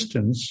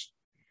existence,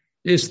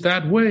 is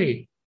that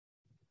way.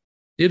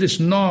 It is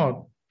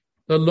not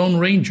a Lone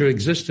Ranger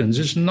existence.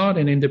 It's not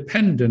an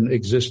independent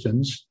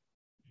existence.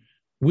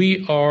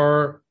 We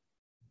are,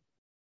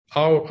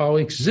 our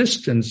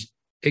existence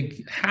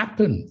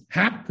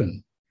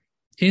happen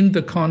in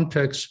the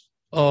context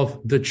of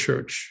the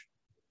church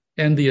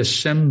and the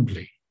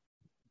assembly.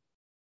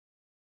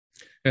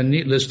 And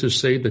needless to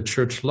say, the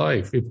church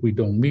life, if we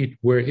don't meet,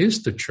 where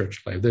is the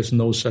church life? There's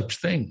no such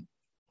thing.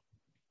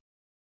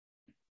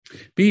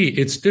 B,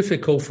 it's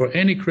difficult for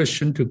any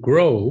Christian to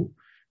grow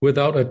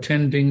without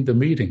attending the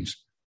meetings.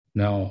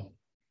 Now,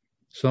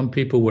 some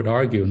people would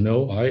argue,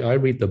 no, I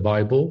read the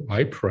Bible,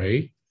 I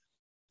pray,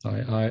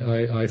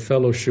 I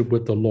fellowship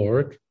with the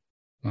Lord,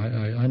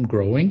 I'm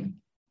growing.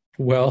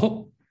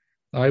 Well,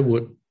 I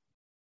would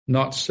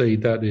not say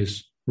that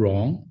is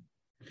wrong,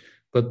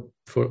 but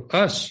for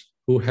us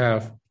who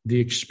have the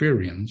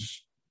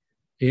experience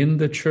in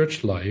the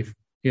church life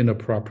in a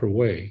proper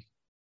way,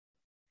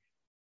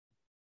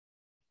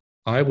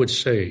 I would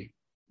say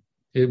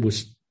it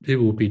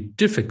will be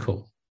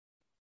difficult.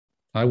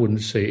 I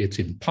wouldn't say it's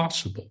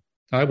impossible.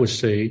 I would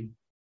say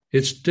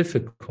it's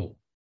difficult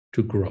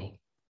to grow.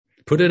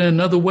 Put it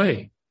another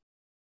way.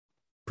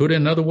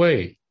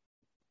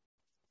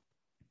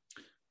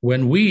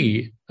 When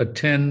we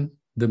attend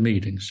the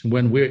meetings,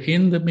 when we're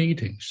in the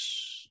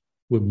meetings,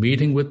 we're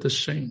meeting with the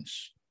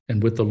saints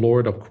and with the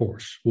Lord, of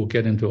course. We'll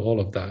get into all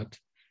of that.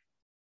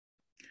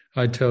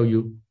 I tell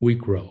you, we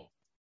grow.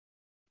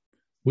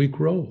 We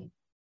grow.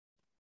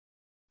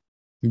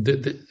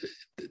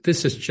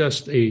 This is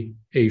just a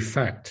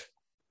fact.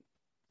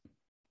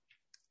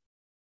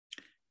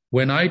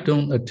 When I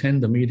don't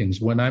attend the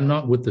meetings, when I'm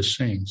not with the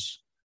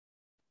saints,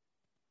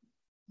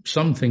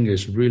 something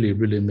is really,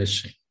 really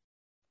missing.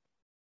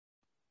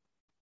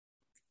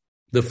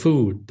 The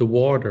food, the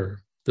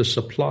water, the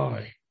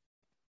supply,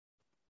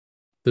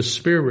 the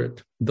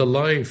spirit, the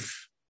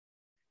life,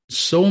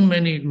 so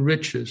many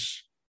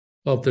riches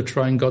of the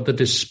triune God, the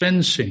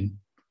dispensing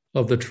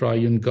of the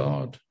triune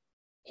God.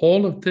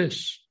 All of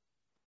this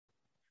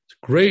is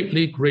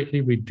greatly, greatly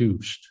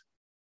reduced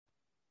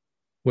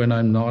when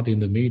I'm not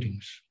in the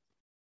meetings.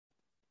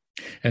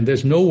 And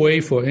there's no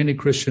way for any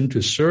Christian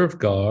to serve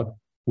God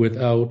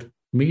without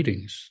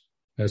meetings.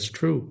 That's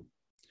true.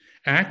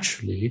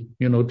 Actually,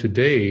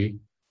 today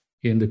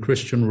in the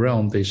Christian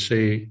realm,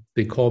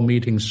 they call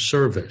meetings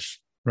service,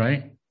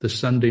 right? The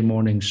Sunday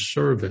morning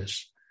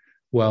service.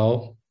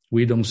 Well,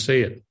 we don't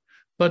say it.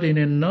 But in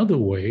another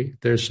way,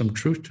 there's some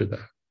truth to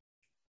that.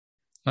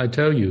 I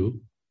tell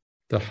you,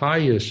 the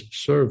highest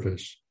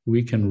service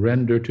we can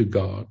render to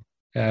God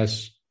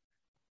as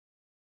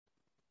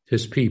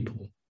his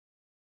people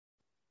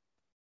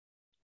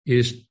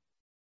is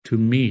to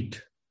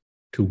meet,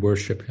 to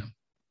worship him.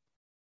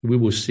 We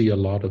will see a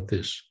lot of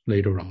this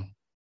later on.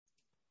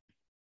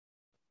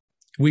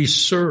 We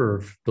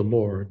serve the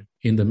Lord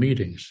in the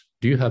meetings.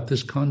 Do you have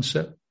this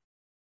concept?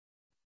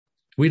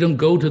 We don't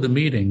go to the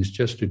meetings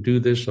just to do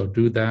this or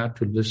do that,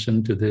 to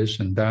listen to this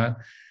and that.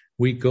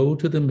 We go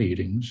to the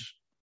meetings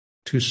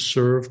to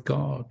serve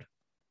God,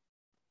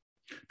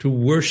 to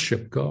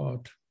worship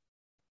God.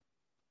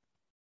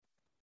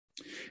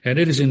 And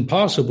it is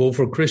impossible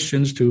for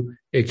Christians to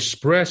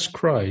express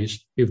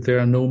Christ if there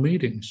are no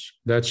meetings.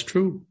 That's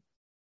true.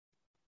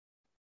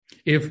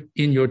 If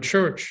in your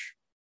church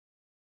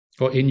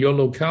or in your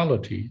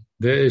locality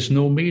there is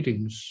no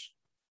meetings,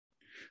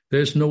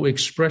 there's no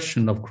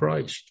expression of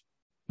Christ,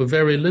 or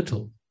very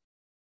little.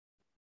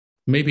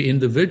 Maybe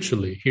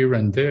individually here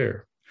and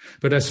there.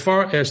 But as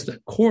far as the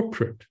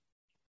corporate,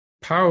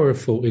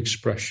 powerful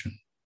expression,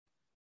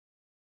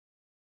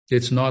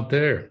 it's not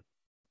there.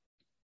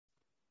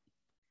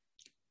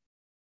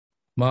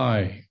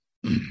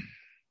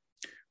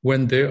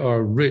 When there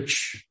are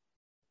rich,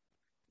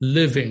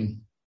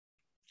 living,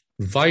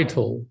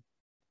 vital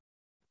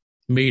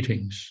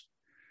meetings,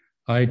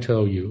 I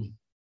tell you,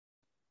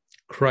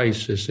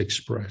 Christ is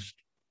expressed.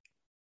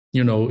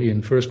 In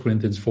 1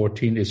 Corinthians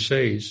 14, it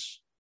says,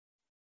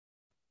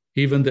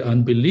 even the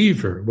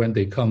unbeliever, when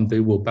they come, they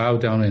will bow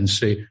down and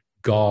say,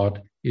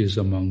 God is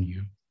among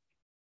you.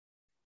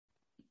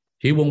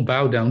 He won't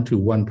bow down to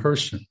one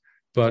person,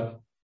 but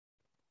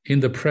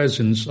in the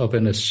presence of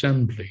an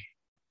assembly,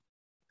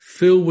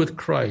 filled with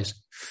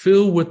Christ,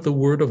 filled with the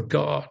Word of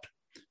God,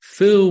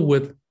 filled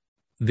with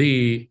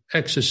the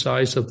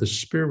exercise of the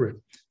Spirit,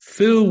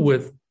 filled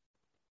with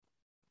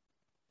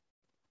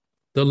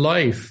the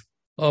life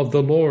of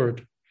the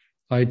Lord,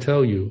 I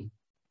tell you,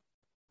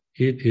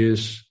 it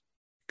is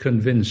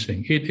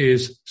convincing. It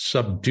is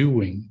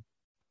subduing.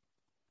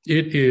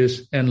 It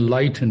is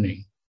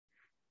enlightening.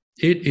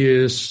 It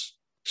is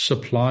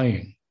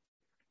supplying.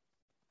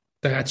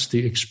 That's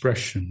the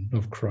expression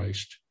of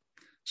Christ.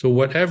 So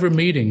whatever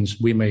meetings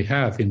we may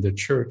have in the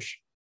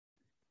church,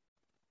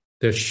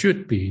 there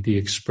should be the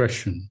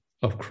expression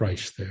of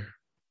Christ there.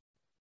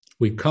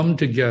 We come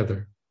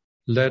together.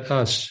 Let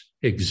us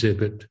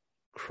exhibit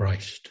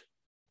Christ.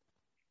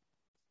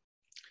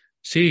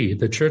 See,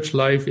 the church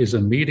life is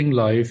a meeting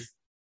life.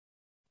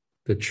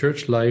 The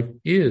church life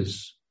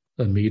is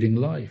a meeting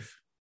life.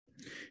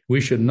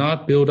 We should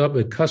not build up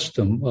a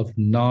custom of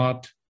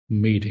not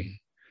meeting,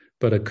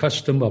 but a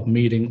custom of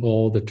meeting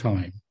all the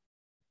time.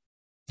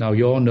 Now,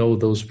 you all know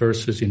those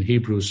verses in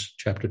Hebrews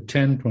chapter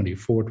 10,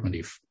 24,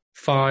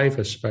 25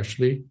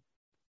 especially.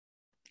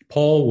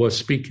 Paul was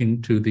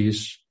speaking to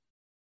these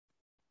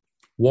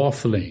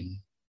waffling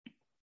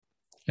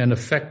and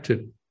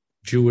affected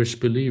Jewish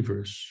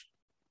believers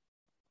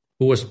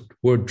who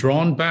were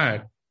drawn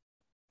back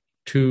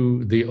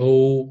to the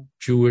old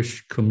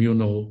Jewish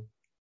communal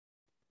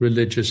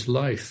religious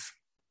life.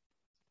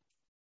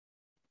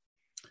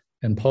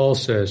 And Paul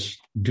says,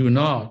 do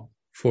not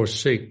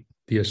forsake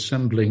the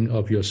assembling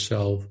of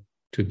yourself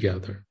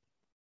together.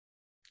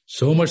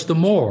 So much the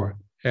more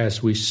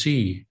as we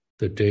see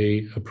the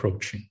day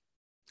approaching.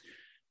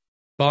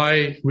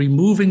 By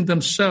removing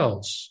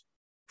themselves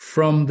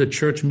from the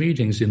church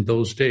meetings in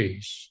those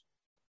days,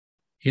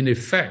 in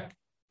effect,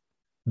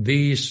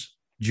 these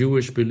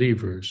Jewish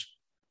believers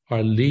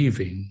are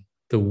leaving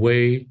the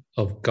way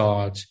of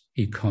God's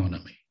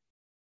economy.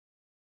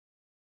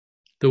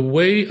 The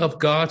way of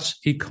God's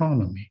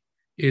economy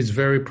is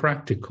very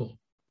practical.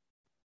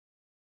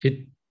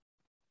 It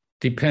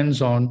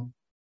depends on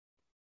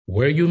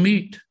where you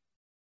meet,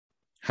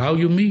 how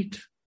you meet.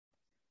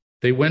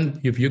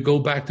 If you go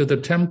back to the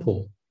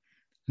temple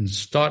and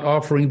start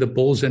offering the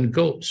bulls and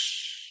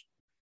goats,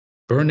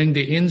 burning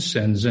the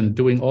incense and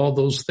doing all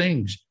those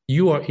things,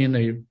 you are in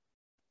a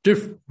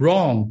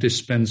wrong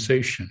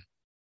dispensation.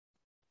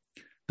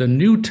 The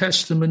New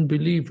Testament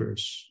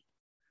believers,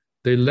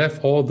 they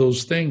left all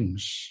those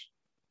things.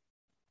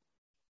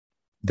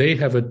 They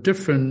have a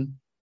different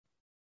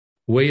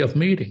way of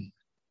meeting,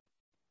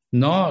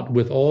 not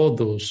with all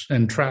those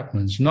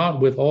entrapments, not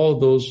with all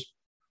those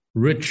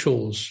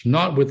rituals,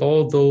 not with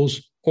all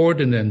those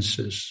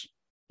ordinances,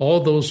 all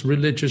those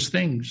religious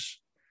things.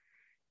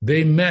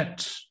 They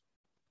met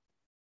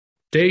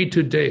day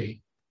to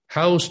day,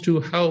 house to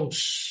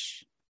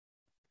house.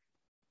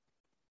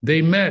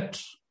 They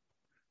met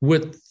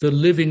with the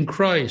living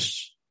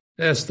Christ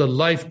as the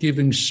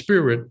life-giving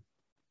Spirit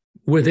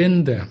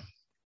within them.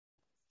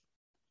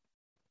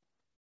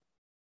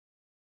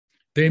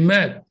 They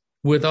met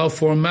without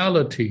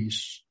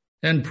formalities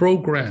and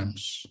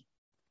programs.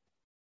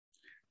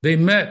 They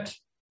met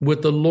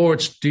with the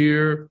Lord's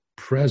dear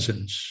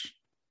presence.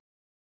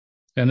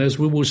 And as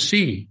we will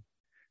see,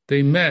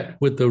 they met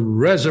with the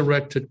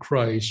resurrected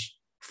Christ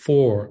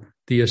for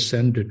the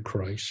ascended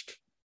Christ.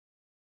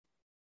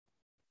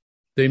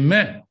 They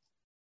met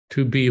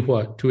to be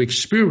what? To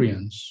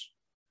experience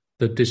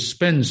the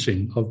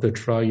dispensing of the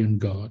triune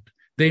God.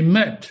 They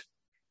met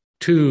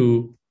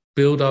to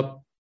build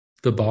up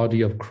the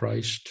body of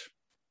Christ.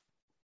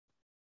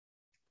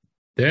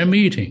 Their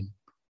meeting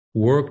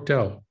worked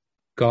out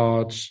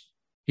God's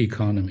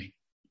economy,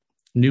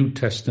 New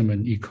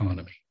Testament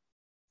economy.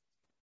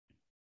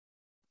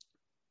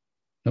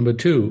 Number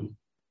two,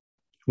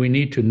 we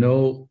need to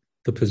know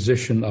the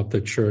position of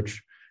the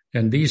church.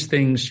 And these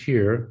things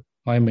here,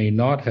 I may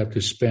not have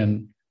to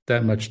spend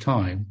that much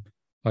time.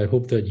 I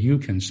hope that you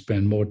can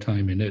spend more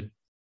time in it.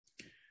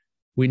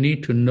 We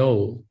need to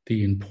know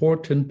the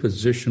important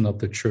position of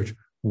the church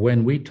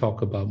when we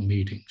talk about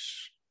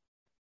meetings.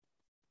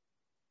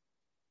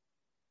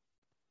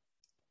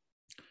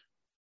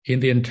 In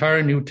the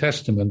entire New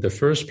Testament, the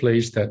first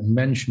place that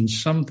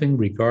mentions something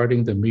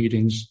regarding the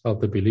meetings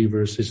of the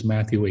believers is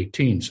Matthew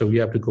 18. So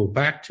you have to go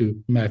back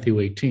to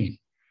Matthew 18.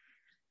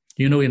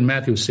 You know, in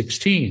Matthew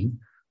 16,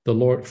 the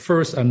Lord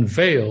first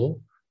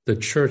unveiled the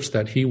church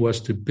that he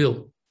was to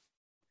build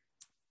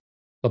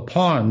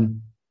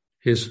upon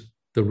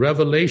the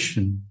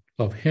revelation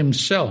of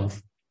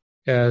himself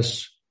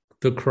as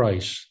the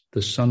Christ,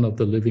 the Son of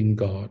the living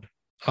God.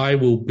 I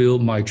will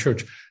build my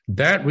church.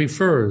 That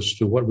refers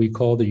to what we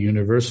call the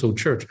universal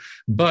church.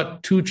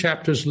 But 2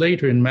 chapters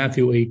later in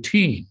Matthew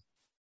 18,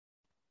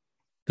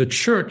 the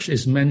church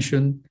is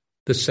mentioned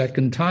the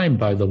second time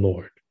by the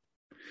Lord.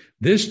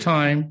 This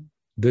time,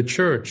 the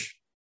church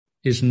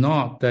is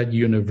not that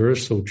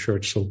universal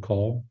church,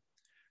 so-called.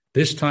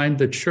 This time,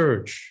 the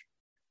church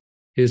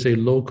is a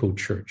local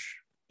church,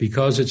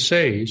 because it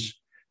says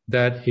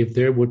that if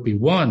there would be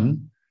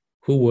one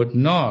who would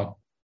not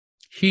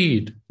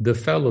heed the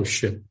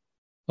fellowship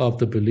of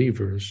the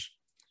believers,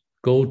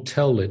 go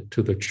tell it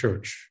to the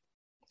church.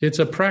 It's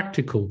a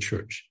practical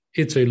church.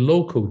 It's a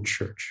local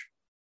church.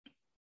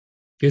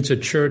 It's a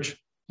church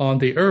on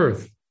the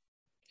earth,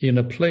 in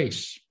a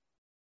place.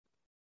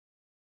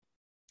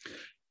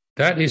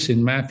 That is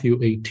in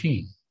Matthew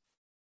 18.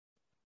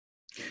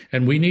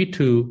 And we need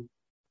to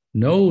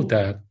know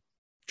that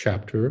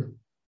chapter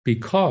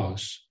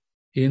because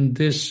in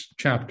this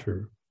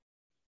chapter,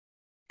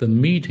 the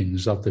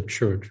meetings of the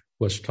church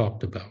was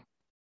talked about.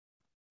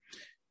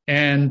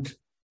 And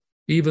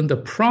even the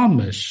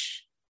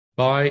promise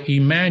by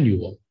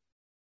Emmanuel,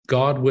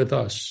 God with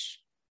us,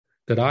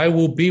 that I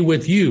will be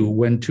with you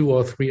when 2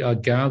 or 3 are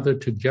gathered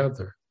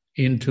together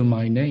into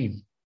my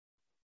name.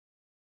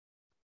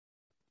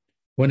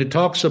 When it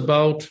talks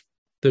about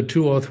the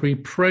 2 or 3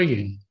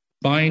 praying,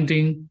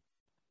 binding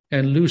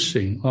and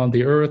loosing on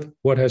the earth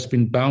what has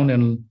been bound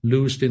and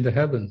loosed in the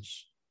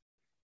heavens.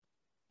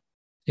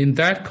 In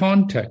that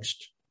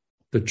context,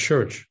 the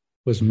church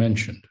was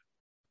mentioned.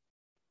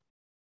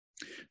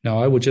 Now,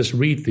 I will just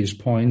read these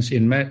points.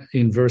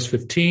 In verse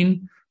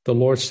 15, the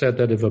Lord said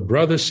that if a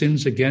brother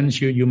sins against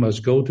you, you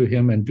must go to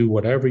him and do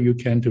whatever you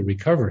can to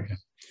recover him.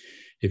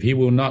 If he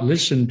will not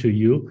listen to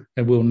you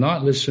and will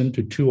not listen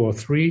to 2 or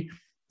 3,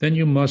 then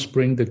you must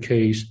bring the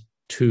case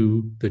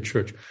to the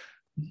church.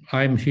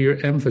 I'm here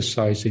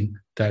emphasizing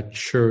that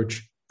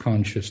church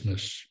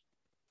consciousness.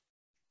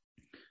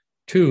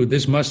 2,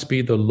 this must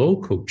be the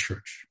local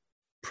church,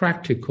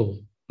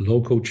 practical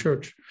local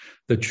church,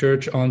 the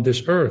church on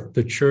this earth,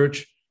 the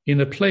church in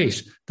a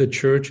place, the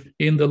church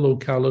in the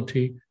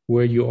locality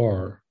where you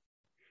are.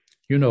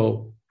 You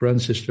know,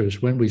 brothers and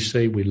sisters, when we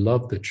say we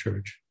love the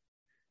church,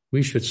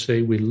 we should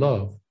say we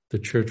love the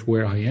church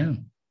where I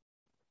am.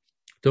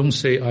 Don't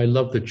say I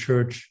love the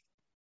church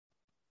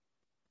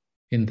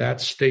in that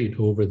state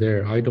over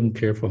there. I don't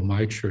care for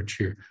my church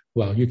here.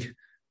 Well,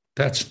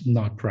 that's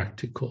not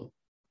practical.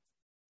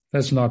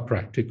 That's not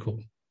practical.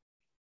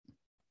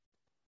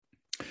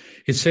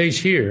 It says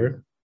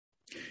here,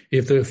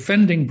 if the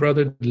offending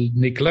brother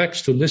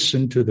neglects to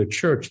listen to the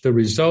church, the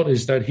result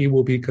is that he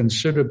will be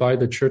considered by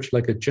the church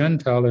like a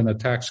Gentile and a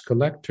tax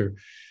collector.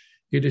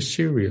 It is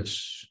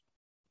serious.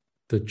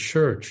 The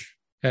church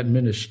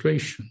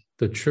administration,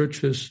 the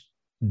church's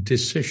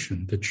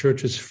decision, the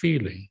church's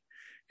feeling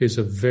is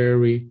a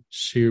very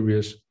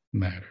serious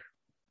matter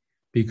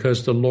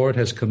because the Lord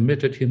has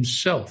committed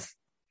himself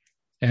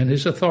and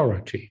his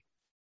authority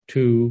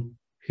to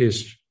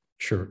his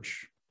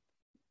church.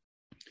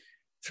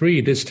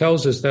 3, this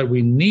tells us that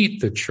we need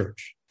the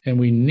church and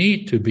we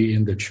need to be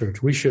in the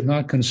church. We should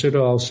not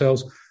consider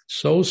ourselves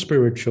so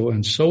spiritual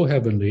and so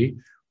heavenly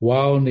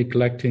while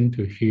neglecting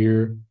to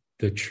hear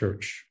the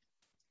church.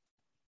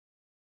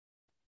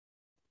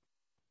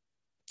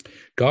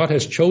 God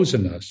has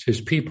chosen us,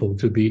 his people,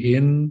 to be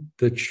in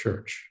the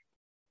church.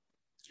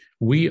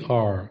 We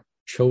are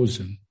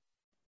chosen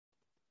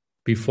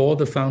before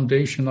the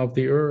foundation of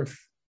the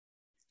earth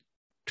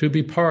to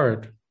be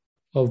part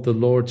of the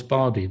Lord's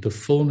body, the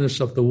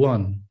fullness of the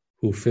one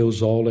who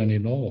fills all and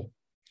in all.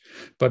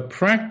 But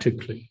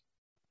practically,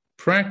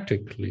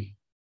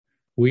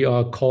 we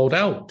are called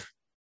out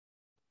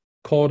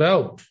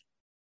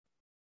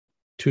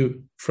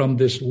from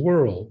this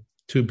world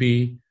to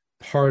be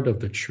part of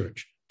the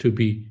church, to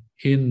be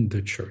in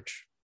the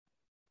church.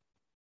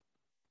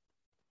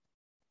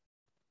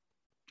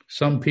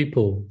 Some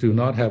people do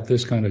not have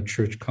this kind of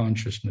church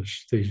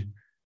consciousness.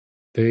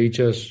 They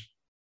just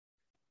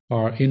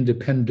are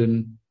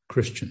independent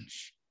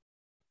Christians.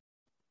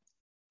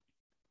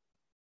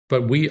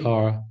 But we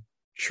are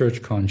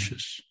church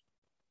conscious.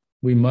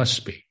 We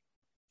must be.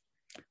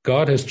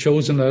 God has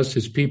chosen us,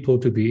 his people,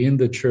 to be in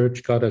the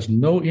church. God has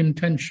no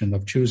intention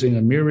of choosing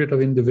a myriad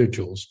of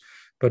individuals,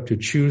 but to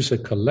choose a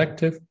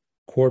collective,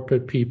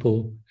 corporate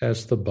people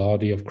as the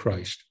body of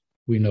Christ.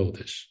 We know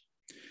this.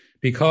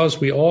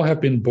 Because we all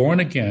have been born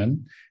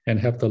again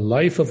and have the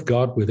life of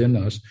God within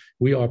us,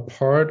 we are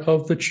part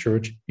of the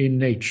church in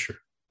nature.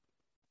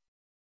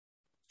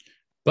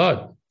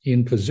 But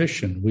in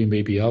position, we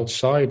may be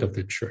outside of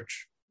the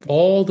church.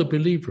 All the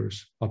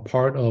believers are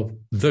part of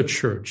the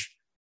church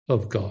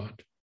of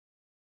God.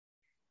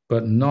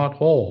 But not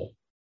all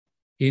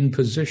in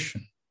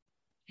position,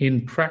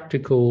 in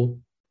practical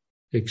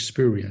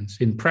experience,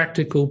 in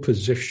practical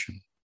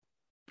position,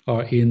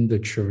 are in the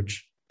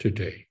church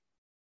today.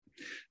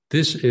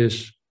 This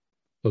is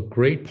a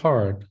great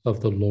part of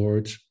the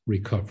Lord's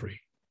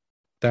recovery.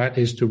 That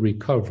is to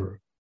recover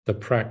the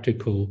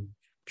practical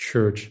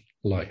church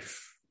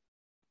life.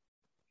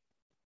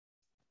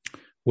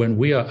 When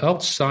we are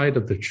outside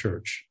of the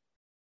church,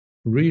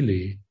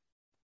 really,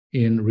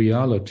 in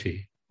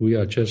reality, we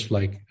are just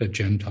like a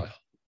Gentile.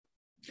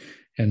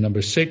 And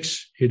number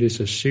 6, it is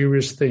a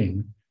serious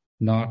thing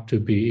not to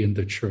be in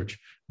the church.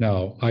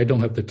 Now, I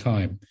don't have the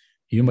time.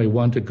 You may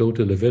want to go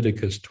to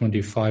Leviticus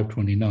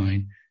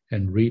 25:29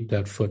 and read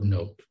that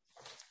footnote.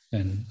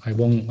 And I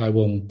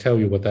won't tell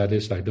you what that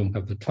is. I don't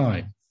have the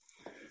time.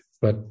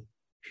 But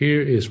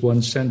here is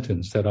one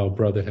sentence that our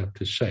brother had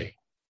to say.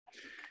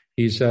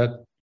 He said,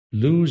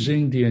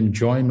 losing the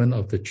enjoyment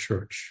of the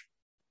church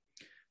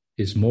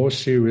is more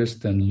serious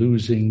than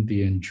losing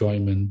the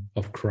enjoyment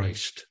of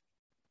Christ.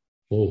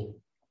 Oh.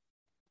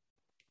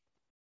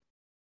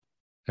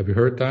 Have you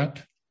heard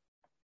that?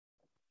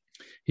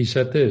 He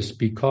said this,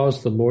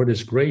 because the Lord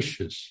is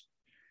gracious,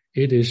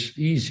 it is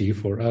easy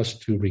for us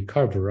to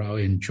recover our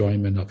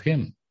enjoyment of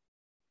him.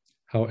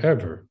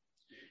 However,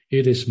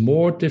 it is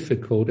more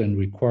difficult and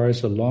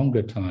requires a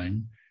longer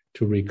time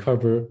to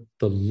recover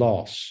the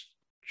lost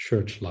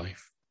church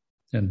life.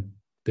 And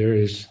there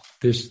is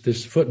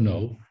this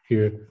footnote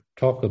here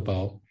talk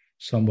about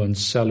someone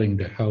selling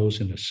the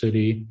house in the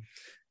city,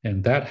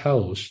 and that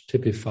house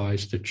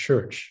typifies the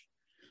church,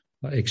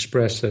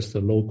 expressed as the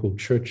local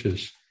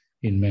churches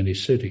in many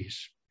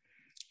cities.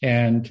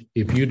 And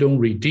if you don't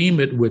redeem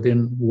it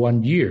within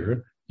 1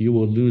 year, you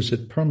will lose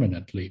it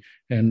permanently.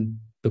 And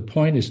the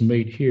point is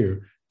made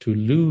here, to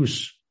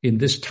lose in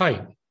this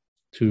type,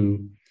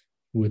 to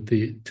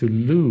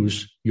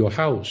lose your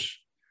house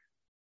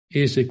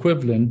is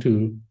equivalent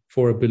to,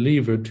 for a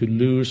believer, to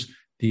lose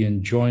the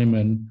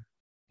enjoyment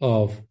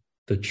of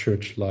the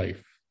church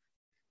life.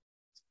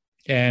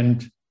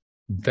 And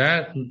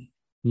that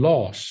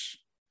loss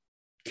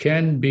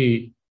can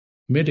be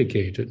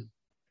mitigated.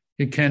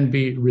 It can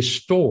be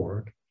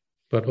restored,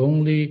 but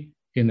only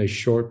in a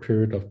short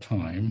period of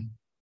time,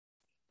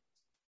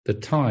 the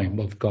time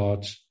of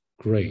God's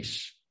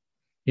grace,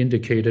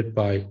 indicated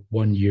by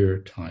 1 year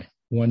time,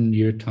 1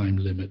 year time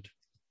limit.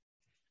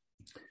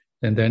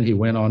 And then he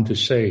went on to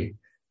say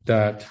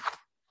that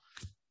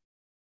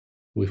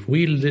if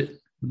we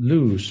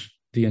lose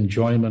the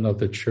enjoyment of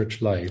the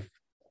church life,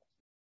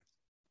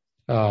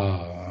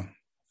 that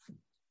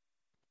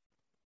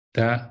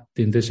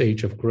in this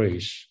age of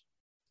grace,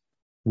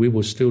 we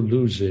will still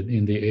lose it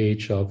in the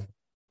age of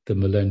the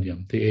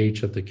millennium, the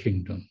age of the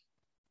kingdom.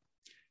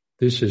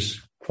 This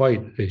is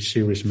quite a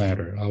serious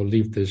matter. I'll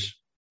leave this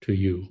to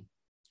you.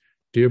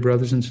 Dear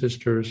brothers and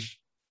sisters,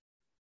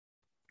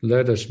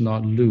 let us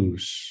not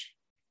lose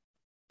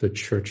the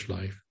church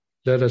life.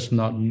 Let us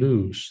not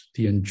lose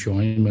the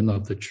enjoyment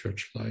of the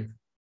church life.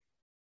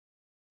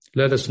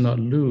 Let us not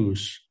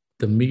lose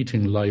the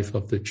meeting life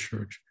of the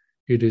church.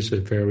 It is a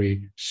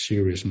very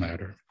serious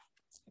matter.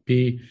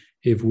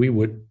 If we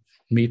would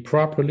meet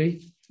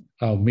properly,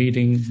 our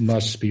meeting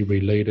must be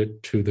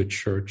related to the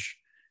church,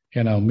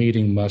 and our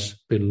meeting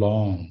must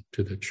belong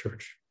to the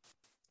church.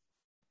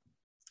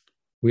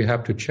 We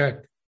have to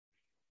check.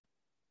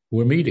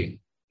 We're meeting.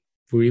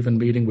 We're even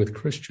meeting with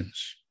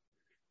Christians.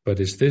 But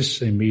is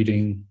this a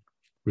meeting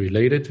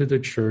related to the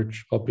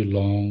church or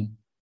belong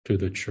to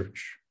the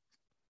church?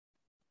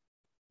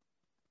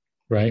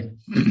 Right?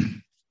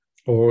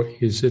 Or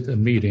is it a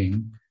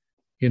meeting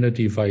in a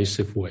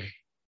divisive way,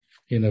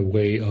 in a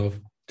way of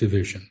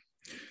division?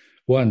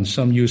 One,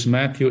 some use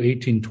Matthew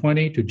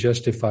 18:20 to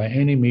justify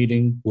any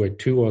meeting where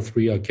 2 or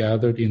 3 are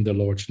gathered in the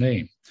Lord's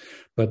name.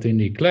 But they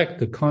neglect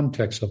the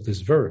context of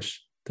this verse.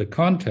 The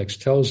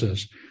context tells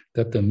us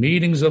that the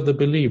meetings of the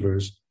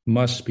believers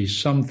must be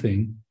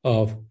something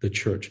of the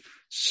church,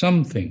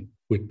 something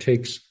which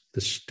takes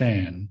the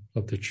stand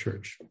of the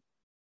church.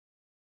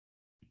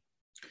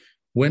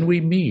 When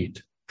we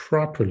meet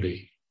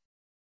properly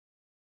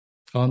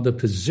on the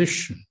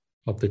position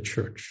of the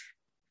church,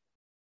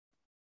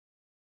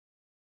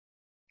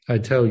 I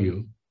tell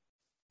you,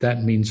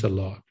 that means a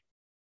lot.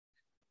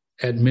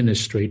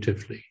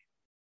 Administratively,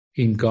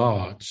 in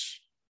God's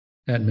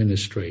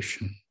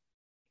administration.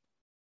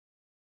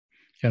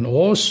 And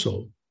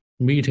also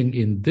meeting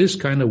in this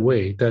kind of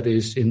way, that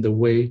is in the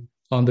way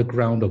on the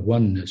ground of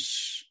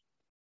oneness.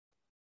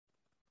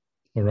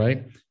 All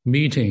right?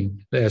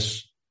 Meeting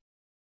as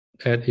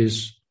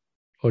is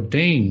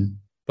ordained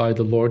by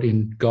the Lord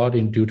in God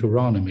in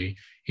Deuteronomy,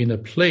 in a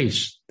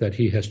place that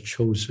he has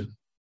chosen,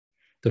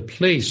 the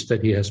place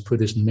that he has put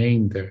his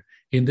name there,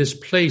 in this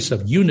place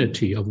of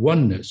unity, of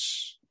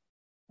oneness,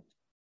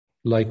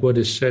 like what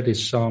is said in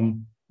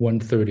Psalm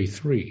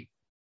 133.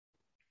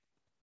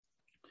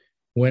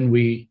 When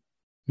we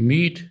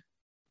meet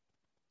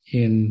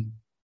in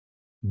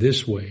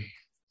this way,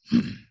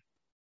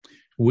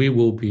 we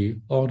will be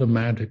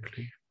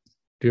automatically,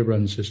 dear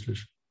brothers and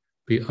sisters,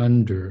 be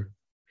under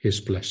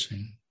his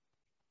blessing.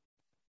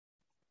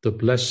 The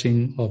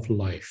blessing of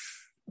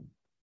life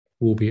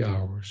will be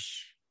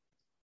ours.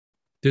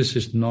 This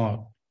is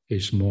not a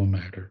small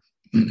matter.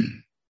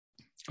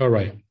 All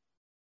right.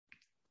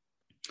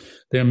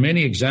 There are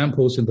many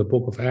examples in the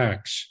book of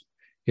Acts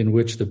in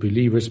which the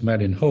believers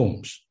met in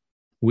homes.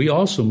 We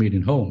also meet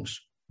in homes.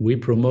 We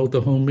promote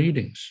the home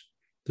meetings,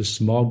 the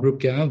small group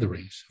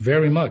gatherings,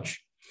 very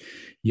much.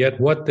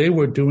 Yet what they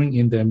were doing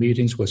in their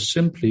meetings was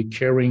simply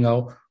carrying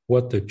out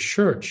what the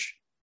church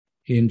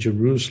in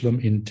Jerusalem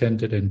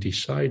intended and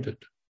decided.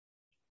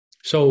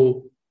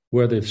 So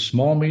whether it's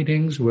small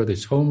meetings, whether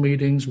it's home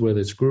meetings, whether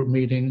it's group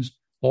meetings,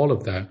 all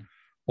of that,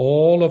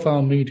 all of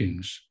our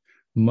meetings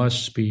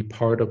must be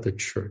part of the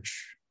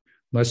church,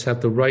 must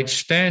have the right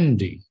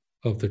standing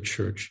of the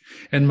church,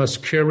 and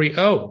must carry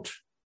out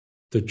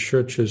the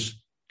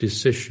church's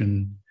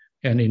decision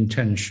and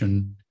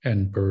intention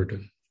and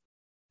burden.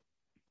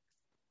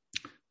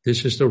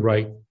 This is the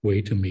right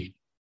way to meet.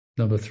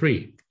 Number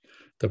 3,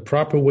 the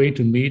proper way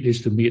to meet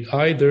is to meet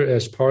either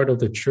as part of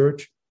the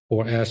church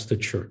or as the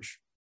church,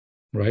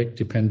 right?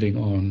 Depending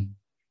on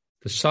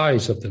the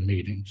size of the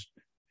meetings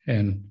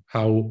and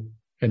how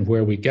and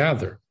where we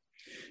gather.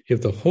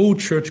 If the whole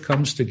church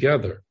comes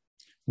together,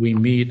 we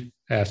meet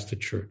as the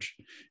church.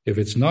 If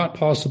it's not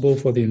possible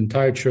for the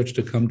entire church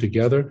to come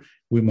together,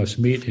 we must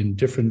meet in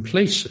different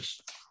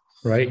places,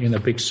 right? In a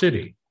big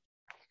city.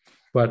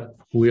 But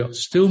we are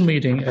still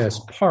meeting as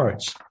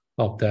parts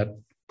of that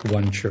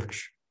one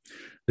church.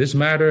 This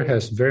matter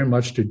has very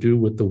much to do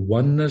with the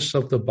oneness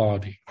of the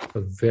body, a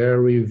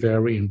very,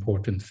 very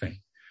important thing.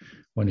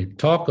 When you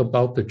talk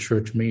about the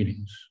church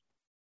meetings,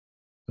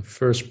 the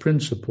first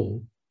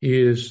principle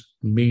is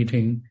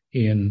meeting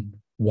in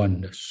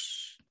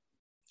oneness.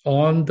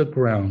 On the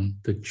ground,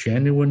 the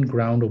genuine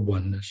ground of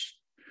oneness,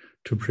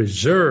 to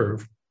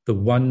preserve the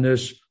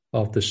oneness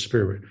of the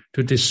Spirit,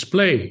 to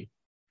display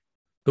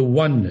the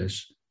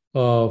oneness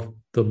of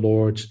the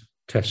Lord's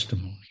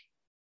testimony.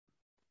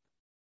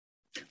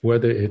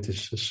 Whether it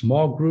is a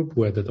small group,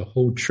 whether the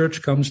whole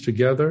church comes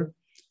together,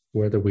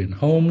 whether we're in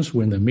homes,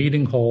 we're in the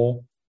meeting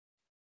hall,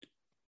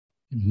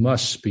 it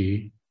must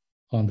be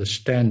on the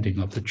standing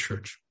of the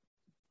church.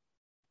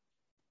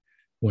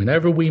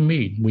 Whenever we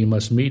meet, we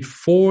must meet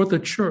for the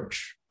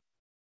church.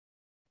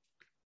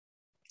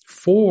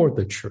 For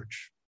the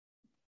church.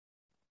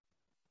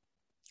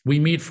 We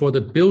meet for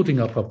the building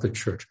up of the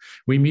church.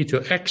 We meet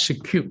to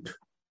execute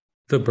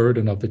the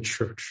burden of the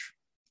church.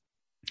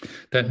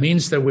 That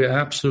means that we're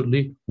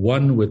absolutely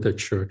one with the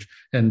church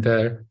and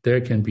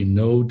there can be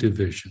no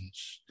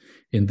divisions.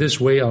 In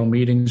this way, our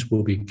meetings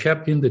will be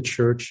kept in the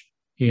church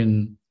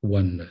in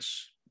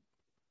oneness.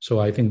 So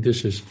I think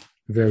this is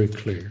very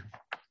clear.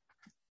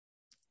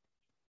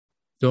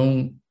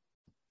 Don't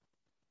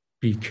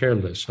be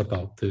careless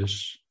about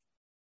this.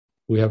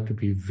 We have to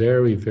be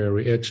very,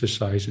 very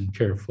exercised and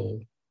careful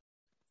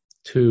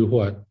to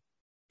what?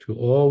 To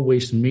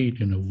always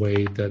meet in a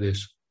way that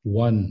is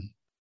one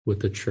with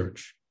the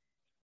church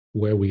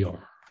where we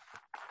are.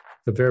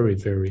 A very,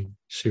 very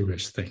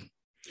serious thing.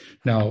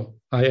 Now,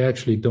 I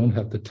actually don't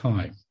have the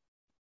time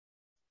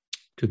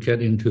to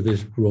get into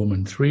this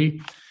Romans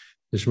 3.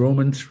 This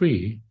Romans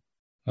 3,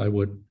 I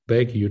would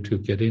beg you to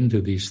get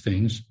into these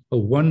things, a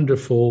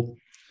wonderful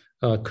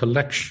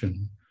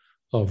collection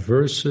of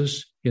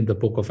verses in the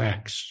book of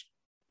Acts.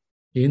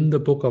 In the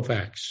book of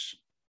Acts,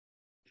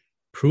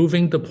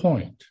 proving the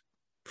point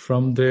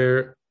from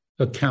their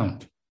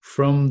account,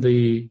 from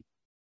the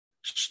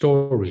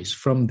stories,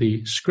 from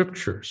the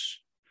scriptures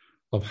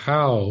of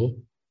how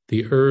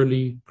the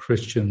early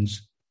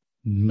Christians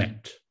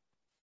met.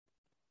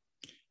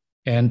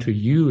 And to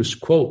use,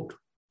 quote,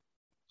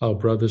 our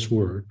brother's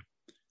word,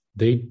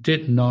 they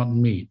did not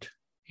meet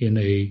in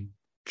a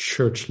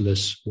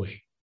churchless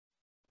way.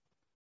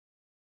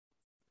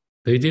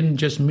 They didn't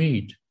just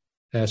meet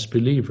as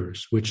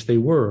believers, which they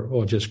were,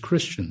 or just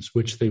Christians,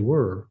 which they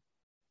were,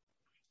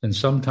 and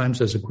sometimes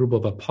as a group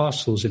of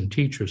apostles and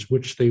teachers,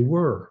 which they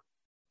were,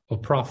 or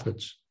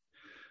prophets.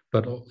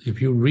 But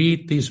if you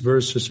read these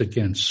verses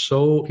again,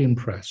 so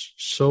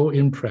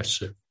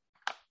impressive.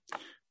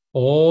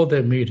 All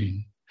their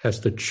meeting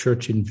has the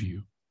church in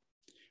view.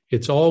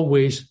 It's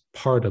always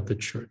part of the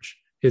church.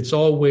 It's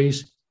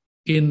always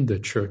in the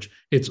church.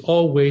 It's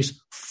always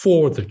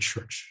for the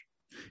church.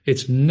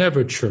 It's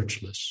never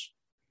churchless.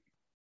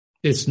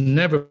 It's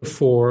never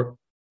for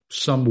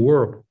some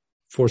work,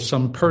 for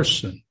some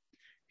person.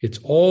 It's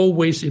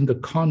always in the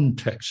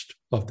context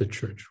of the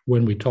church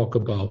when we talk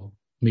about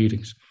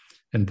meetings.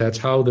 And that's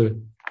how the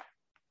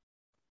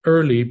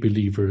early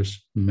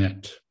believers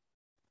met.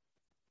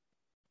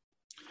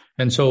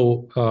 And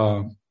so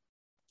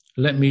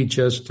let me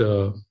just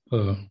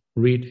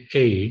read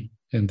A,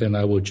 and then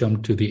I will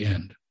jump to the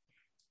end.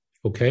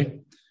 Okay?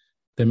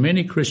 There are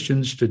many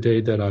Christians today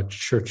that are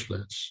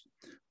churchless.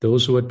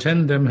 Those who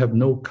attend them have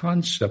no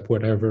concept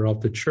whatever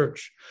of the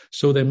church.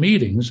 So their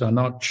meetings are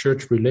not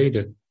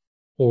church-related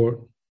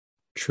or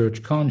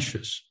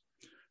church-conscious.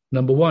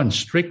 Number one,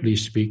 strictly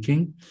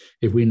speaking,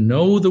 if we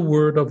know the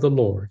word of the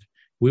Lord,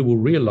 we will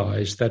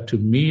realize that to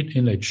meet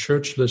in a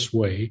churchless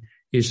way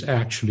is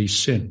actually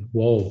sin.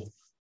 Whoa,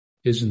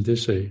 isn't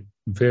this a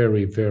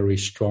very, very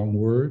strong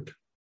word?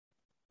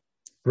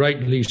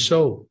 Rightly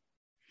so.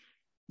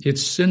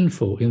 It's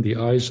sinful in the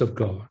eyes of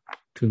God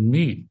to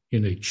meet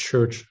in a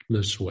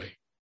churchless way,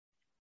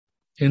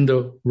 in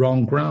the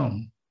wrong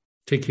ground,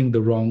 taking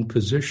the wrong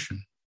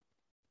position.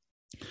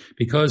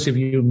 Because if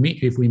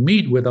we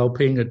meet without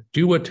paying a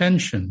due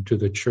attention to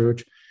the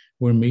church,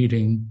 we're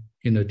meeting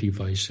in a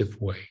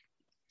divisive way.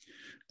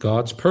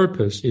 God's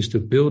purpose is to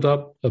build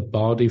up a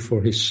body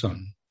for his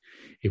Son.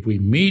 If we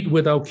meet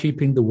without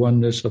keeping the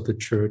oneness of the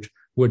church,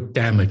 we're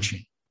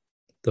damaging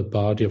the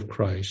body of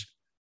Christ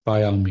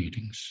by our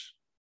meetings.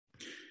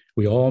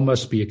 We all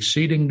must be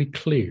exceedingly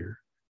clear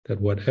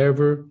that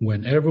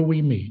whenever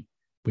we meet,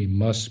 we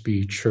must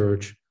be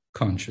church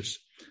conscious.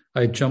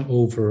 I jump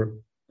over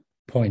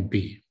point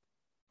B.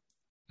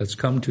 Let's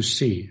come to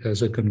C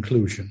as a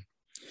conclusion.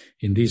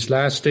 In these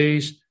last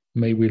days,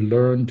 may we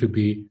learn to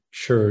be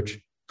church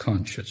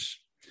conscious.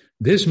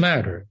 This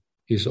matter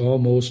is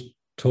almost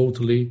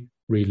totally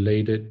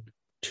related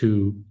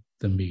to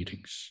the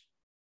meetings.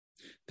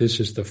 This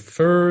is the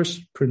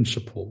first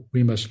principle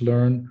we must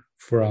learn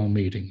for our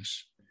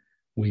meetings.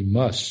 We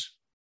must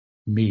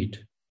meet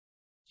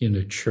in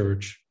a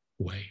church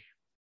way.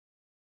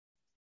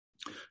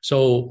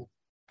 So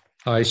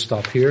I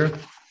stop here,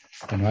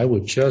 and I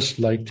would just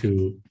like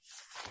to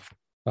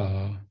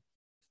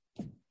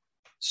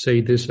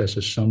say this as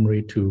a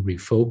summary to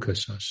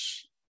refocus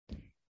us.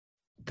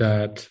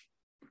 that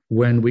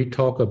when we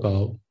talk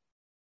about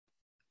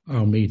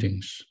our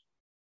meetings,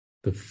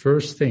 the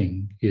first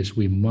thing is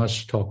we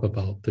must talk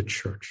about the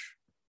church.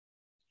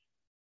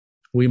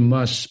 We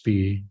must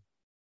be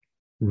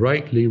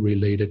rightly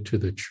related to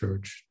the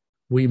church.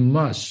 We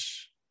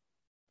must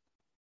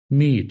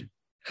meet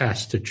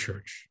as the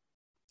church.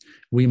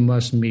 We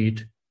must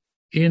meet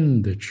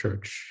in the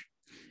church,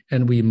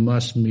 and we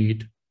must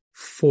meet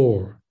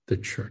for the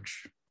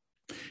church.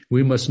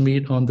 We must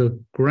meet on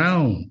the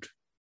ground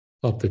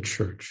of the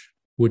church,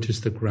 which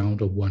is the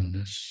ground of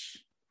oneness.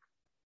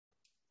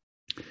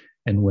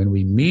 And when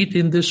we meet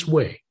in this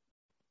way,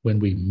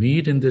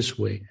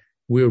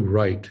 we're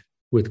right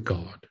with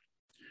God.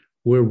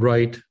 We're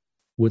right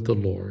with the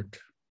Lord.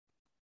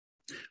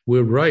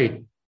 We're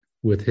right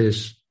with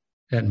His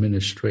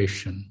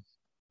administration.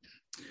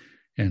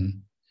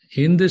 And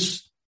in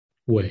this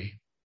way,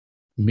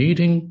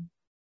 meeting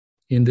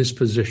in this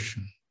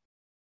position,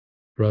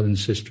 brothers and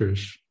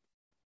sisters,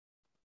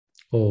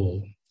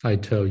 I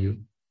tell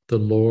you, the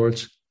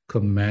Lord's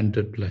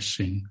commanded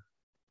blessing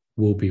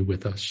will be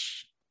with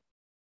us,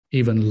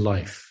 even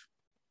life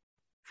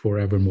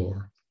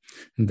forevermore.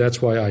 And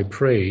that's why I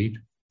prayed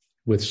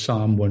with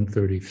Psalm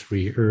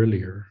 133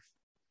 earlier.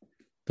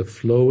 The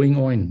flowing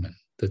ointment,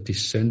 the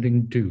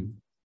descending dew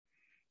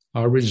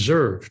are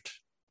reserved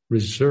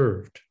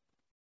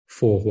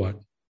for what?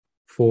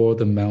 For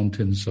the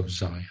mountains of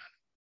Zion,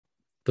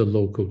 the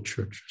local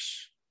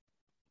churches.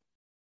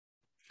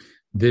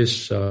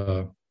 This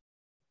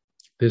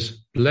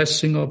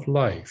blessing of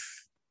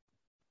life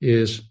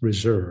is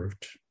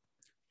reserved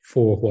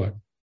for what?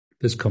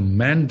 This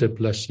commanded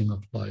blessing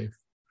of life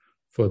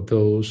for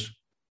those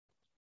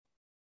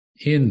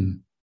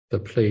in the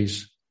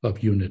place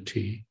of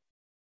unity,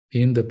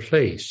 in the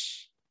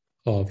place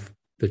of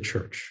the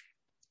church.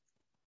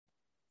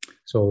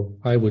 So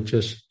I would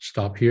just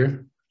stop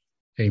here.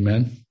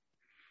 Amen.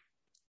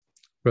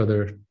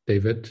 Brother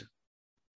David.